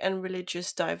 ethnic, and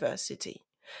religious diversity.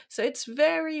 So it's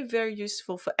very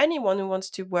useful for anyone who wants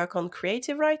to work on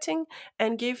creative writing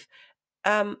and give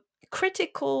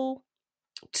critical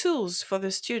tools for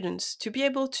the students to be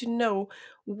able to know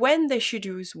when they should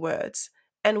use words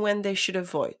and when they should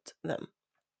avoid them.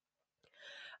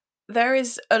 There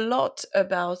is a lot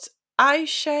about eye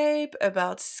shape,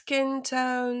 about skin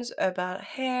tones, about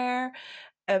hair,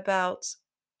 about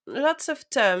lots of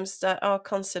terms that are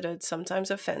considered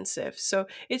sometimes offensive. So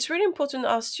it's really important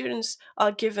our students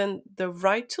are given the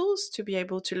right tools to be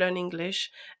able to learn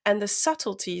English and the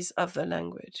subtleties of the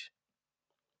language.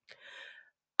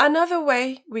 Another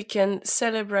way we can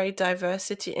celebrate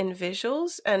diversity in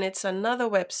visuals, and it's another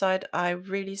website I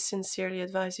really sincerely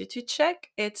advise you to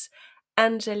check. It's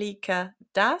Angelica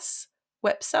Das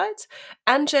website.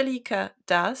 Angelica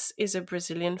Das is a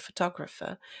Brazilian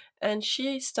photographer, and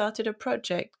she started a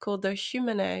project called the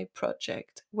Humanae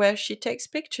Project, where she takes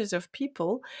pictures of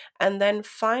people and then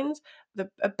finds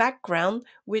a background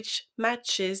which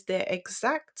matches their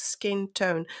exact skin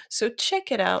tone. So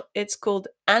check it out. It's called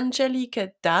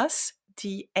Angelica Das,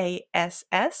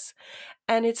 DASS,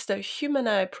 and it's the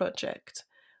Humanae Project.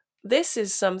 This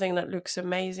is something that looks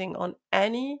amazing on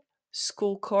any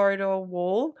school corridor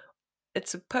wall.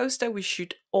 It's a poster we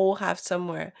should all have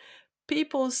somewhere.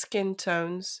 People's skin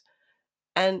tones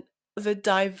and the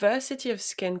diversity of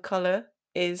skin color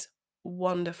is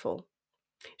wonderful.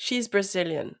 She's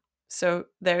Brazilian, so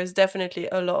there is definitely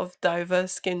a lot of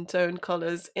diverse skin tone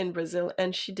colors in Brazil,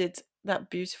 and she did that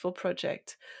beautiful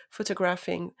project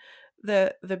photographing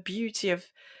the beauty of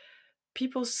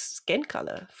people's skin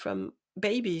color from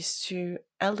babies to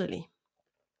elderly.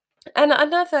 And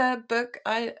another book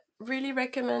I really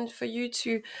recommend for you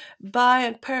to buy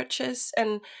and purchase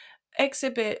and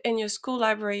exhibit in your school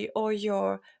library or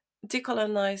your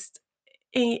decolonized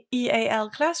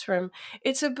EAL classroom.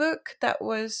 It's a book that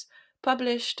was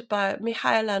published by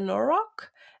Mihaela Norok,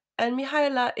 and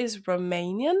Mihaela is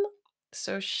Romanian,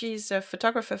 so she's a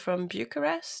photographer from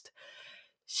Bucharest.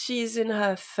 She's in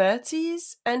her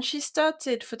 30s, and she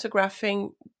started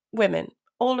photographing women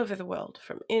all over the world,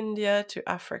 from India to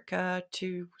Africa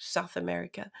to South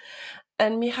America.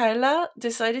 And Mihaela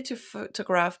decided to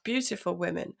photograph beautiful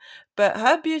women, but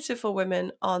her beautiful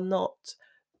women are not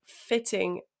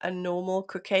fitting a normal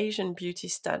Caucasian beauty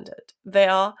standard. They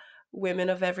are women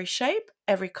of every shape,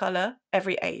 every color,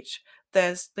 every age.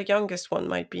 There's the youngest one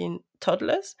might be in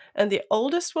toddlers, and the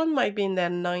oldest one might be in their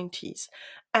 90s.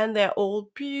 And they're all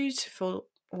beautiful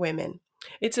women.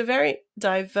 It's a very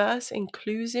diverse,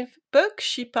 inclusive book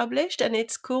she published, and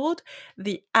it's called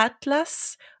The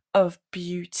Atlas of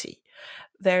Beauty.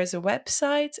 There's a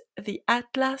website,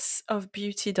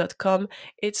 theatlasofbeauty.com.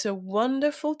 It's a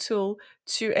wonderful tool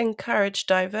to encourage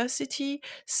diversity,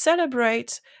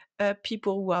 celebrate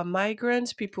people who are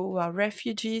migrants, people who are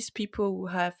refugees, people who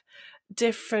have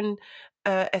different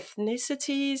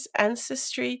ethnicities,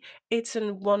 ancestry. It's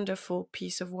a wonderful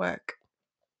piece of work.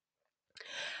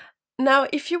 Now,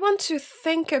 if you want to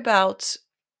think about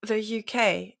the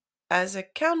UK as a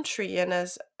country and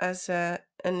as an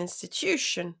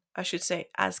institution, I should say,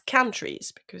 as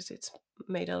countries, because it's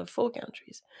made out of 4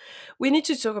 countries, we need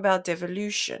to talk about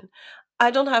devolution. I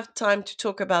don't have time to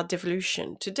talk about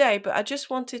devolution today, but I just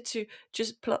wanted to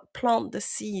just plant the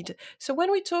seed. So when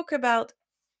we talk about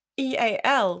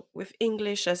EAL with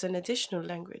English as an additional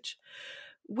language,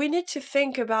 we need to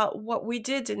think about what we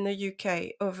did in the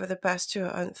UK over the past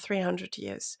 300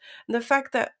 years. And the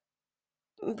fact that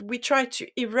we tried to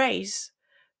erase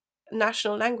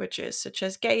national languages such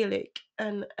as Gaelic,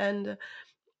 and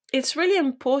it's really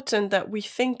important that we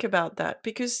think about that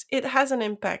because it has an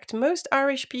impact. Most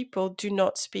Irish people do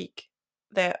not speak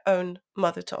their own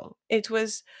mother tongue. It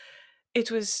was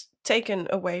taken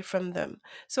away from them.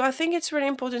 So I think it's really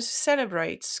important to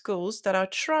celebrate schools that are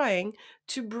trying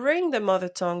to bring the mother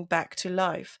tongue back to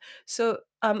life. So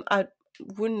I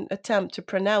wouldn't attempt to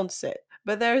pronounce it,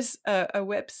 but there's a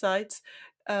website,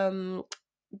 Gaelodiach.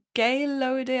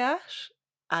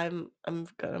 I'm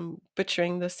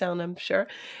butchering the sound, I'm sure.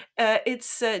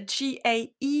 It's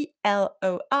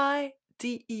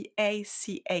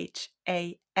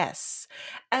GAELOIDEACHAS,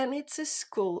 and it's a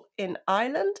school in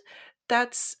Ireland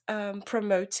that's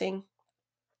promoting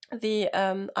the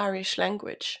Irish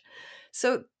language.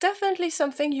 So definitely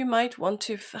something you might want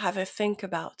to have a think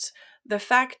about. The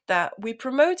fact that we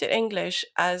promoted English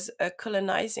as a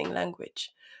colonizing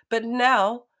language, but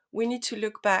now we need to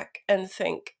look back and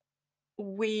think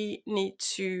we need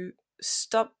to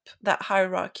stop that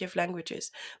hierarchy of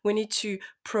languages. We need to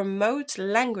promote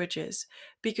languages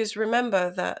because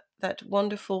remember that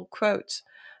wonderful quote.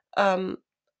 I'm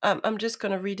just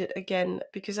going to read it again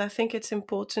because I think it's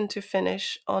important to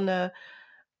finish on a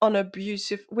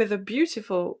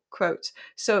beautiful quote.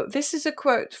 So this is a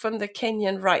quote from the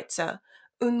Kenyan writer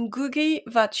Ngugi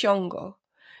wa Thiong'o,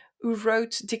 who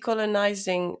wrote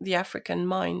Decolonizing the African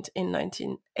Mind in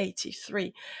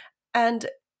 1983. And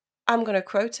I'm going to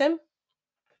quote him.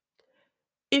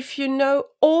 If you know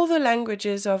all the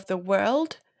languages of the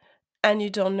world and you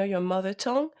don't know your mother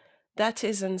tongue, that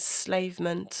is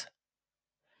enslavement.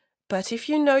 But if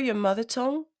you know your mother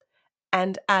tongue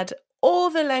and add all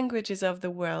the languages of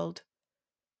the world,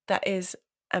 that is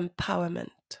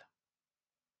empowerment.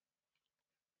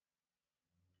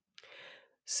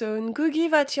 So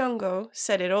Ngugi wa Thiong'o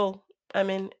said it all. I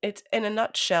mean, it's in a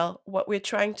nutshell what we're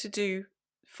trying to do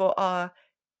for our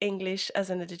English as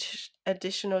an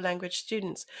additional language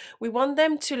students. We want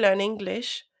them to learn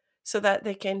English so that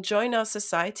they can join our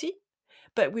society,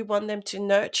 but we want them to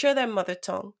nurture their mother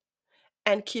tongue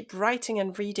and keep writing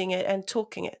and reading it and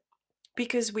talking it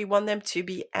because we want them to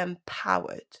be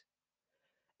empowered.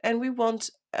 And we want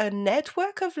a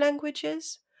network of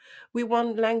languages. We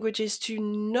want languages to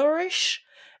nourish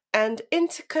and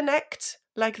interconnect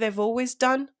like they've always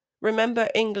done. Remember,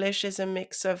 English is a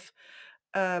mix of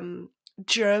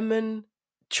German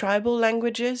tribal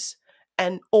languages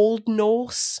and Old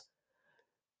Norse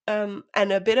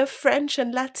and a bit of French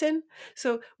and Latin.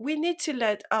 So we need to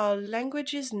let our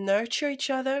languages nurture each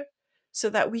other so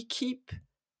that we keep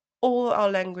all our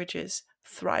languages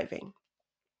thriving.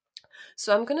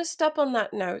 So I'm going to stop on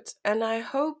that note, and I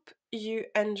hope you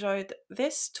enjoyed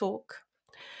this talk.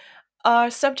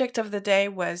 Our subject of the day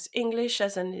was English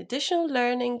as an additional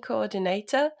learning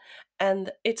coordinator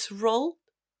and its role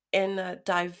in a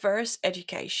diverse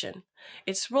education,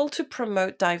 its role to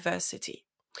promote diversity.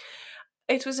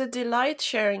 It was a delight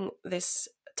sharing this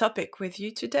topic with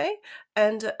you today,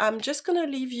 and I'm just going to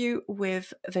leave you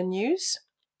with the news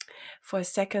for a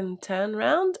second turn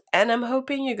round, and I'm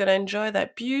hoping you're going to enjoy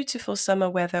that beautiful summer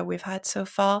weather we've had so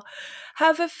far.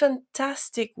 Have a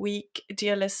fantastic week,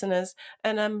 dear listeners,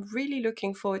 and I'm really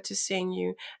looking forward to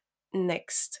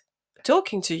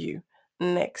talking to you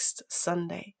next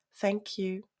Sunday. Thank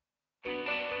you.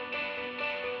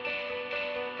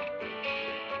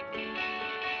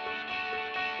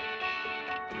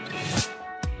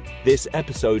 This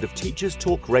episode of Teachers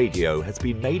Talk Radio has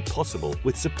been made possible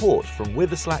with support from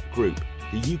Witherslack Group,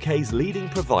 the UK's leading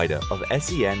provider of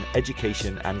SEN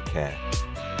education and care.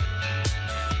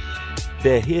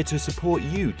 They're here to support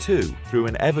you too through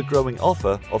an ever-growing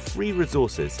offer of free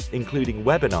resources, including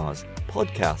webinars,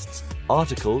 podcasts,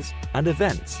 articles and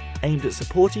events aimed at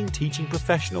supporting teaching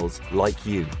professionals like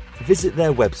you. Visit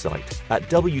their website at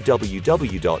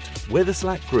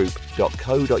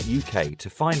www.witherslackgroup.co.uk to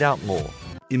find out more.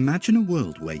 Imagine a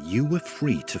world where you were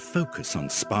free to focus on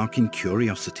sparking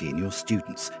curiosity in your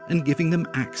students and giving them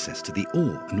access to the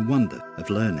awe and wonder of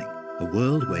learning. A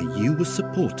world where you were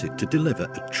supported to deliver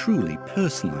a truly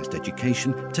personalised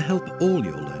education to help all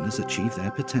your learners achieve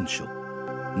their potential.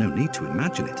 No need to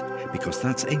imagine it, because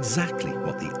that's exactly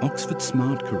what the Oxford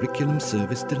Smart Curriculum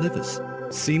Service delivers.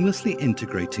 Seamlessly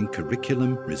integrating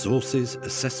curriculum, resources,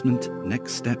 assessment,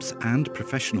 next steps and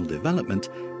professional development,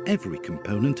 every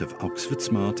component of Oxford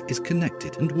Smart is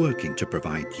connected and working to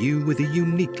provide you with a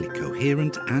uniquely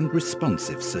coherent and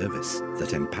responsive service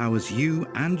that empowers you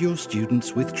and your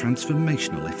students with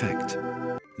transformational effect.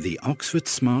 The Oxford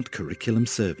Smart Curriculum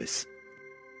Service.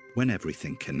 When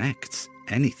everything connects,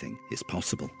 anything is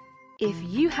possible. If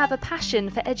you have a passion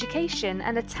for education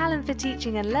and a talent for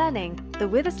teaching and learning, the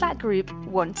Witherslack Group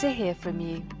want to hear from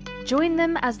you. Join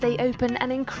them as they open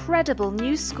an incredible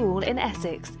new school in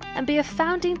Essex and be a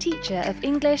founding teacher of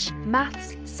English,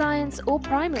 maths, science or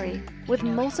primary, with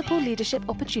multiple leadership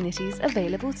opportunities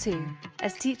available too.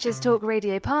 As Teachers Talk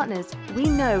Radio partners, we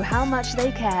know how much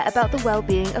they care about the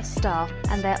well-being of staff,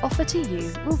 and their offer to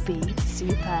you will be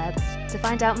superb. To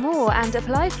find out more and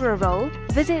apply for a role,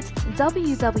 visit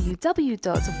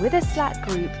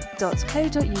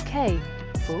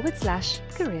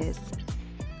www.witherslackgroup.co.uk/careers.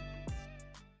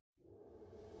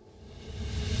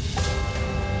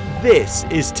 This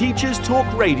is Teachers Talk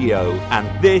Radio,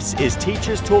 and this is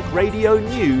Teachers Talk Radio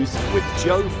News with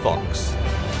Joe Fox.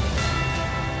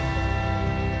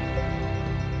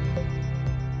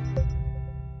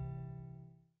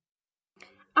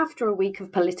 After a week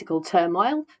of political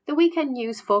turmoil, the weekend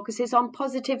news focuses on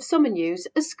positive summer news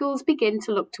as schools begin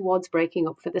to look towards breaking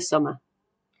up for the summer.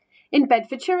 In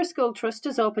Bedfordshire, a school trust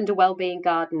has opened a wellbeing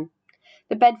garden.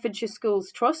 The Bedfordshire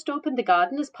Schools Trust opened the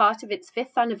garden as part of its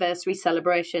 5th anniversary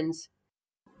celebrations.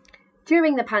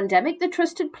 During the pandemic, the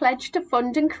Trust had pledged to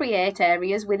fund and create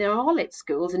areas within all its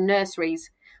schools and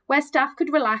nurseries where staff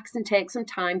could relax and take some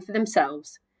time for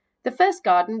themselves. The first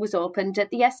garden was opened at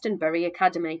the Estonbury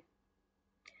Academy.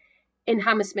 In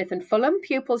Hammersmith and Fulham,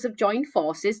 pupils have joined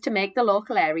forces to make the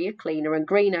local area cleaner and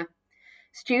greener.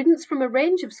 Students from a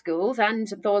range of schools and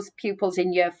those pupils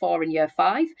in Year 4 and Year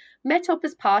 5 met up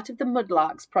as part of the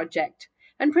Mudlarks project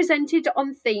and presented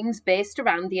on themes based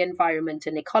around the environment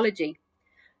and ecology.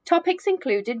 Topics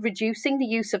included reducing the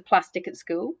use of plastic at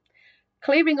school,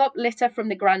 clearing up litter from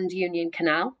the Grand Union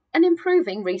Canal, and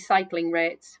improving recycling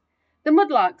rates. The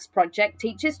Mudlarks project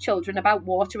teaches children about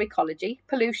water ecology,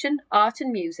 pollution, art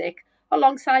and music,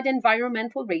 alongside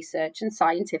environmental research and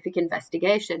scientific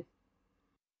investigation.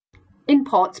 In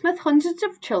Portsmouth, hundreds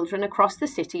of children across the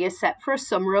city are set for a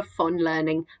summer of fun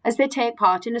learning as they take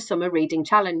part in a summer reading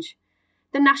challenge.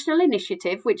 The national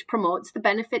initiative, which promotes the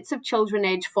benefits of children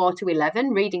aged 4 to 11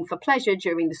 reading for pleasure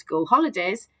during the school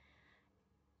holidays,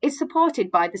 is supported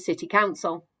by the City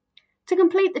Council. To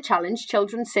complete the challenge,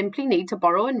 children simply need to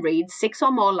borrow and read 6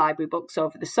 or more library books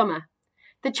over the summer.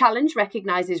 The challenge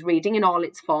recognises reading in all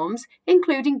its forms,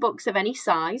 including books of any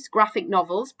size, graphic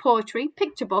novels, poetry,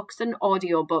 picture books and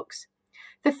audio books.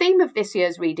 The theme of this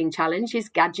year's reading challenge is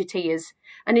Gadgeteers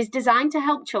and is designed to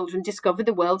help children discover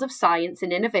the world of science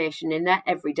and innovation in their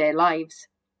everyday lives.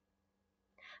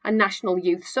 A National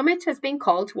Youth Summit has been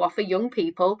called to offer young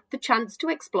people the chance to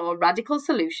explore radical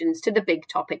solutions to the big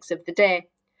topics of the day,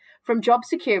 from job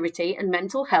security and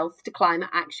mental health to climate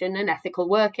action and ethical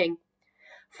working.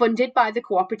 Funded by the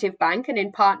Cooperative Bank and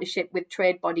in partnership with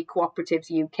Trade Body Cooperatives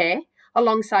UK,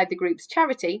 alongside the group's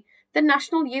charity, the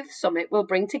National Youth Summit will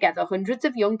bring together hundreds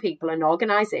of young people and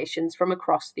organisations from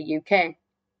across the UK.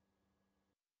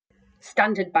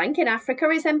 Standard Bank in Africa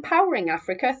is empowering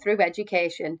Africa through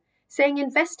education, saying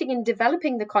investing in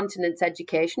developing the continent's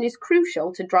education is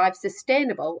crucial to drive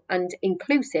sustainable and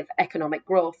inclusive economic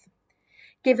growth.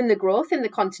 Given the growth in the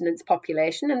continent's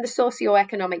population and the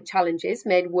socio-economic challenges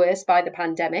made worse by the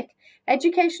pandemic,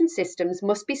 education systems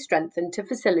must be strengthened to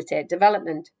facilitate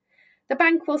development. The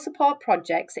bank will support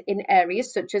projects in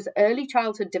areas such as early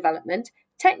childhood development,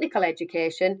 technical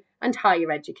education and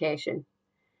higher education.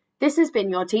 This has been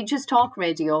your Teachers Talk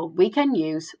Radio Weekend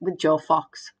News with Joe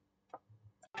Fox.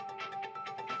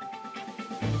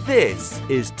 This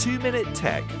is 2 Minute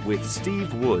Tech with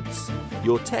Steve Woods,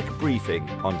 your tech briefing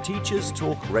on Teachers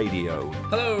Talk Radio.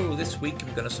 Hello, this week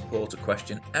I'm going to support a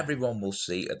question everyone will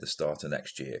see at the start of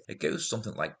next year. It goes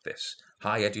something like this.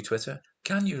 Hi EduTwitter,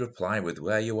 can you reply with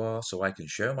where you are so I can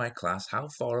show my class how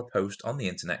far a post on the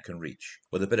internet can reach?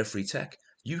 With a bit of free tech,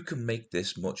 you can make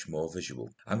this much more visual.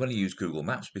 I'm going to use Google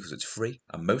Maps because it's free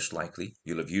and most likely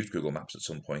you'll have used Google Maps at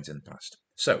some point in the past.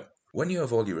 So, when you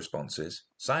have all your responses,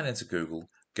 sign into Google,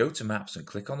 go to Maps and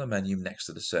click on the menu next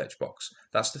to the search box.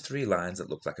 That's the 3 lines that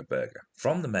look like a burger.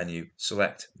 From the menu,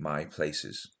 select My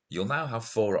Places. You'll now have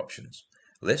 4 options: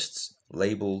 Lists,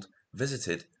 Labelled,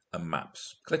 Visited, and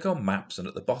Maps. Click on Maps and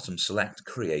at the bottom select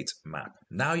Create Map.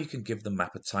 Now you can give the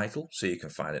map a title so you can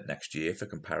find it next year for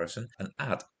comparison and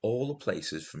add all the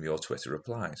places from your Twitter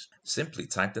replies. Simply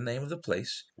type the name of the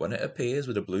place. When it appears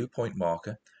with a blue point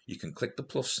marker, you can click the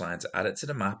plus sign to add it to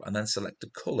the map and then select a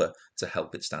colour to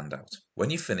help it stand out. When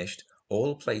you've finished, all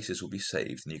the places will be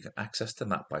saved and you can access the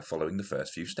map by following the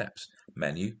first few steps: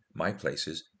 Menu, My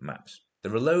Places, Maps.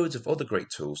 There are loads of other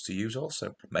great tools to use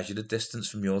also. Measure the distance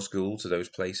from your school to those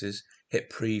places,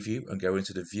 hit preview and go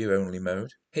into the view only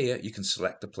mode. Here you can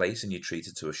select a place and you're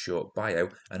treated to a short bio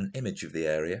and an image of the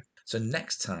area. So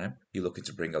next time you're looking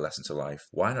to bring a lesson to life,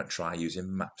 why not try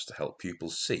using maps to help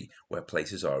pupils see where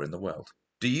places are in the world?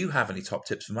 Do you have any top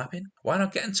tips for mapping? Why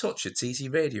not get in touch at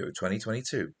TT Radio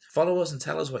 2022? Follow us and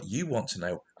tell us what you want to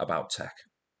know about tech.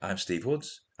 I'm Steve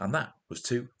Woods and that was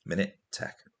 2 Minute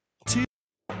Tech.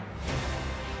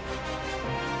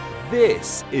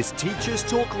 This is Teachers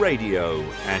Talk Radio,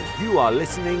 and you are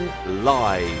listening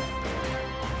live.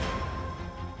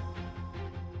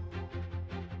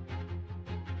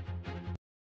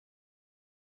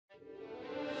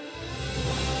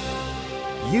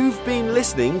 You've been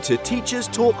listening to Teachers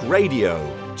Talk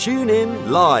Radio. Tune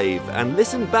in live and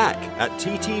listen back at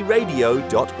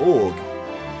ttradio.org.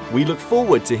 We look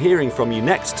forward to hearing from you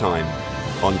next time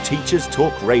on Teachers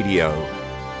Talk Radio.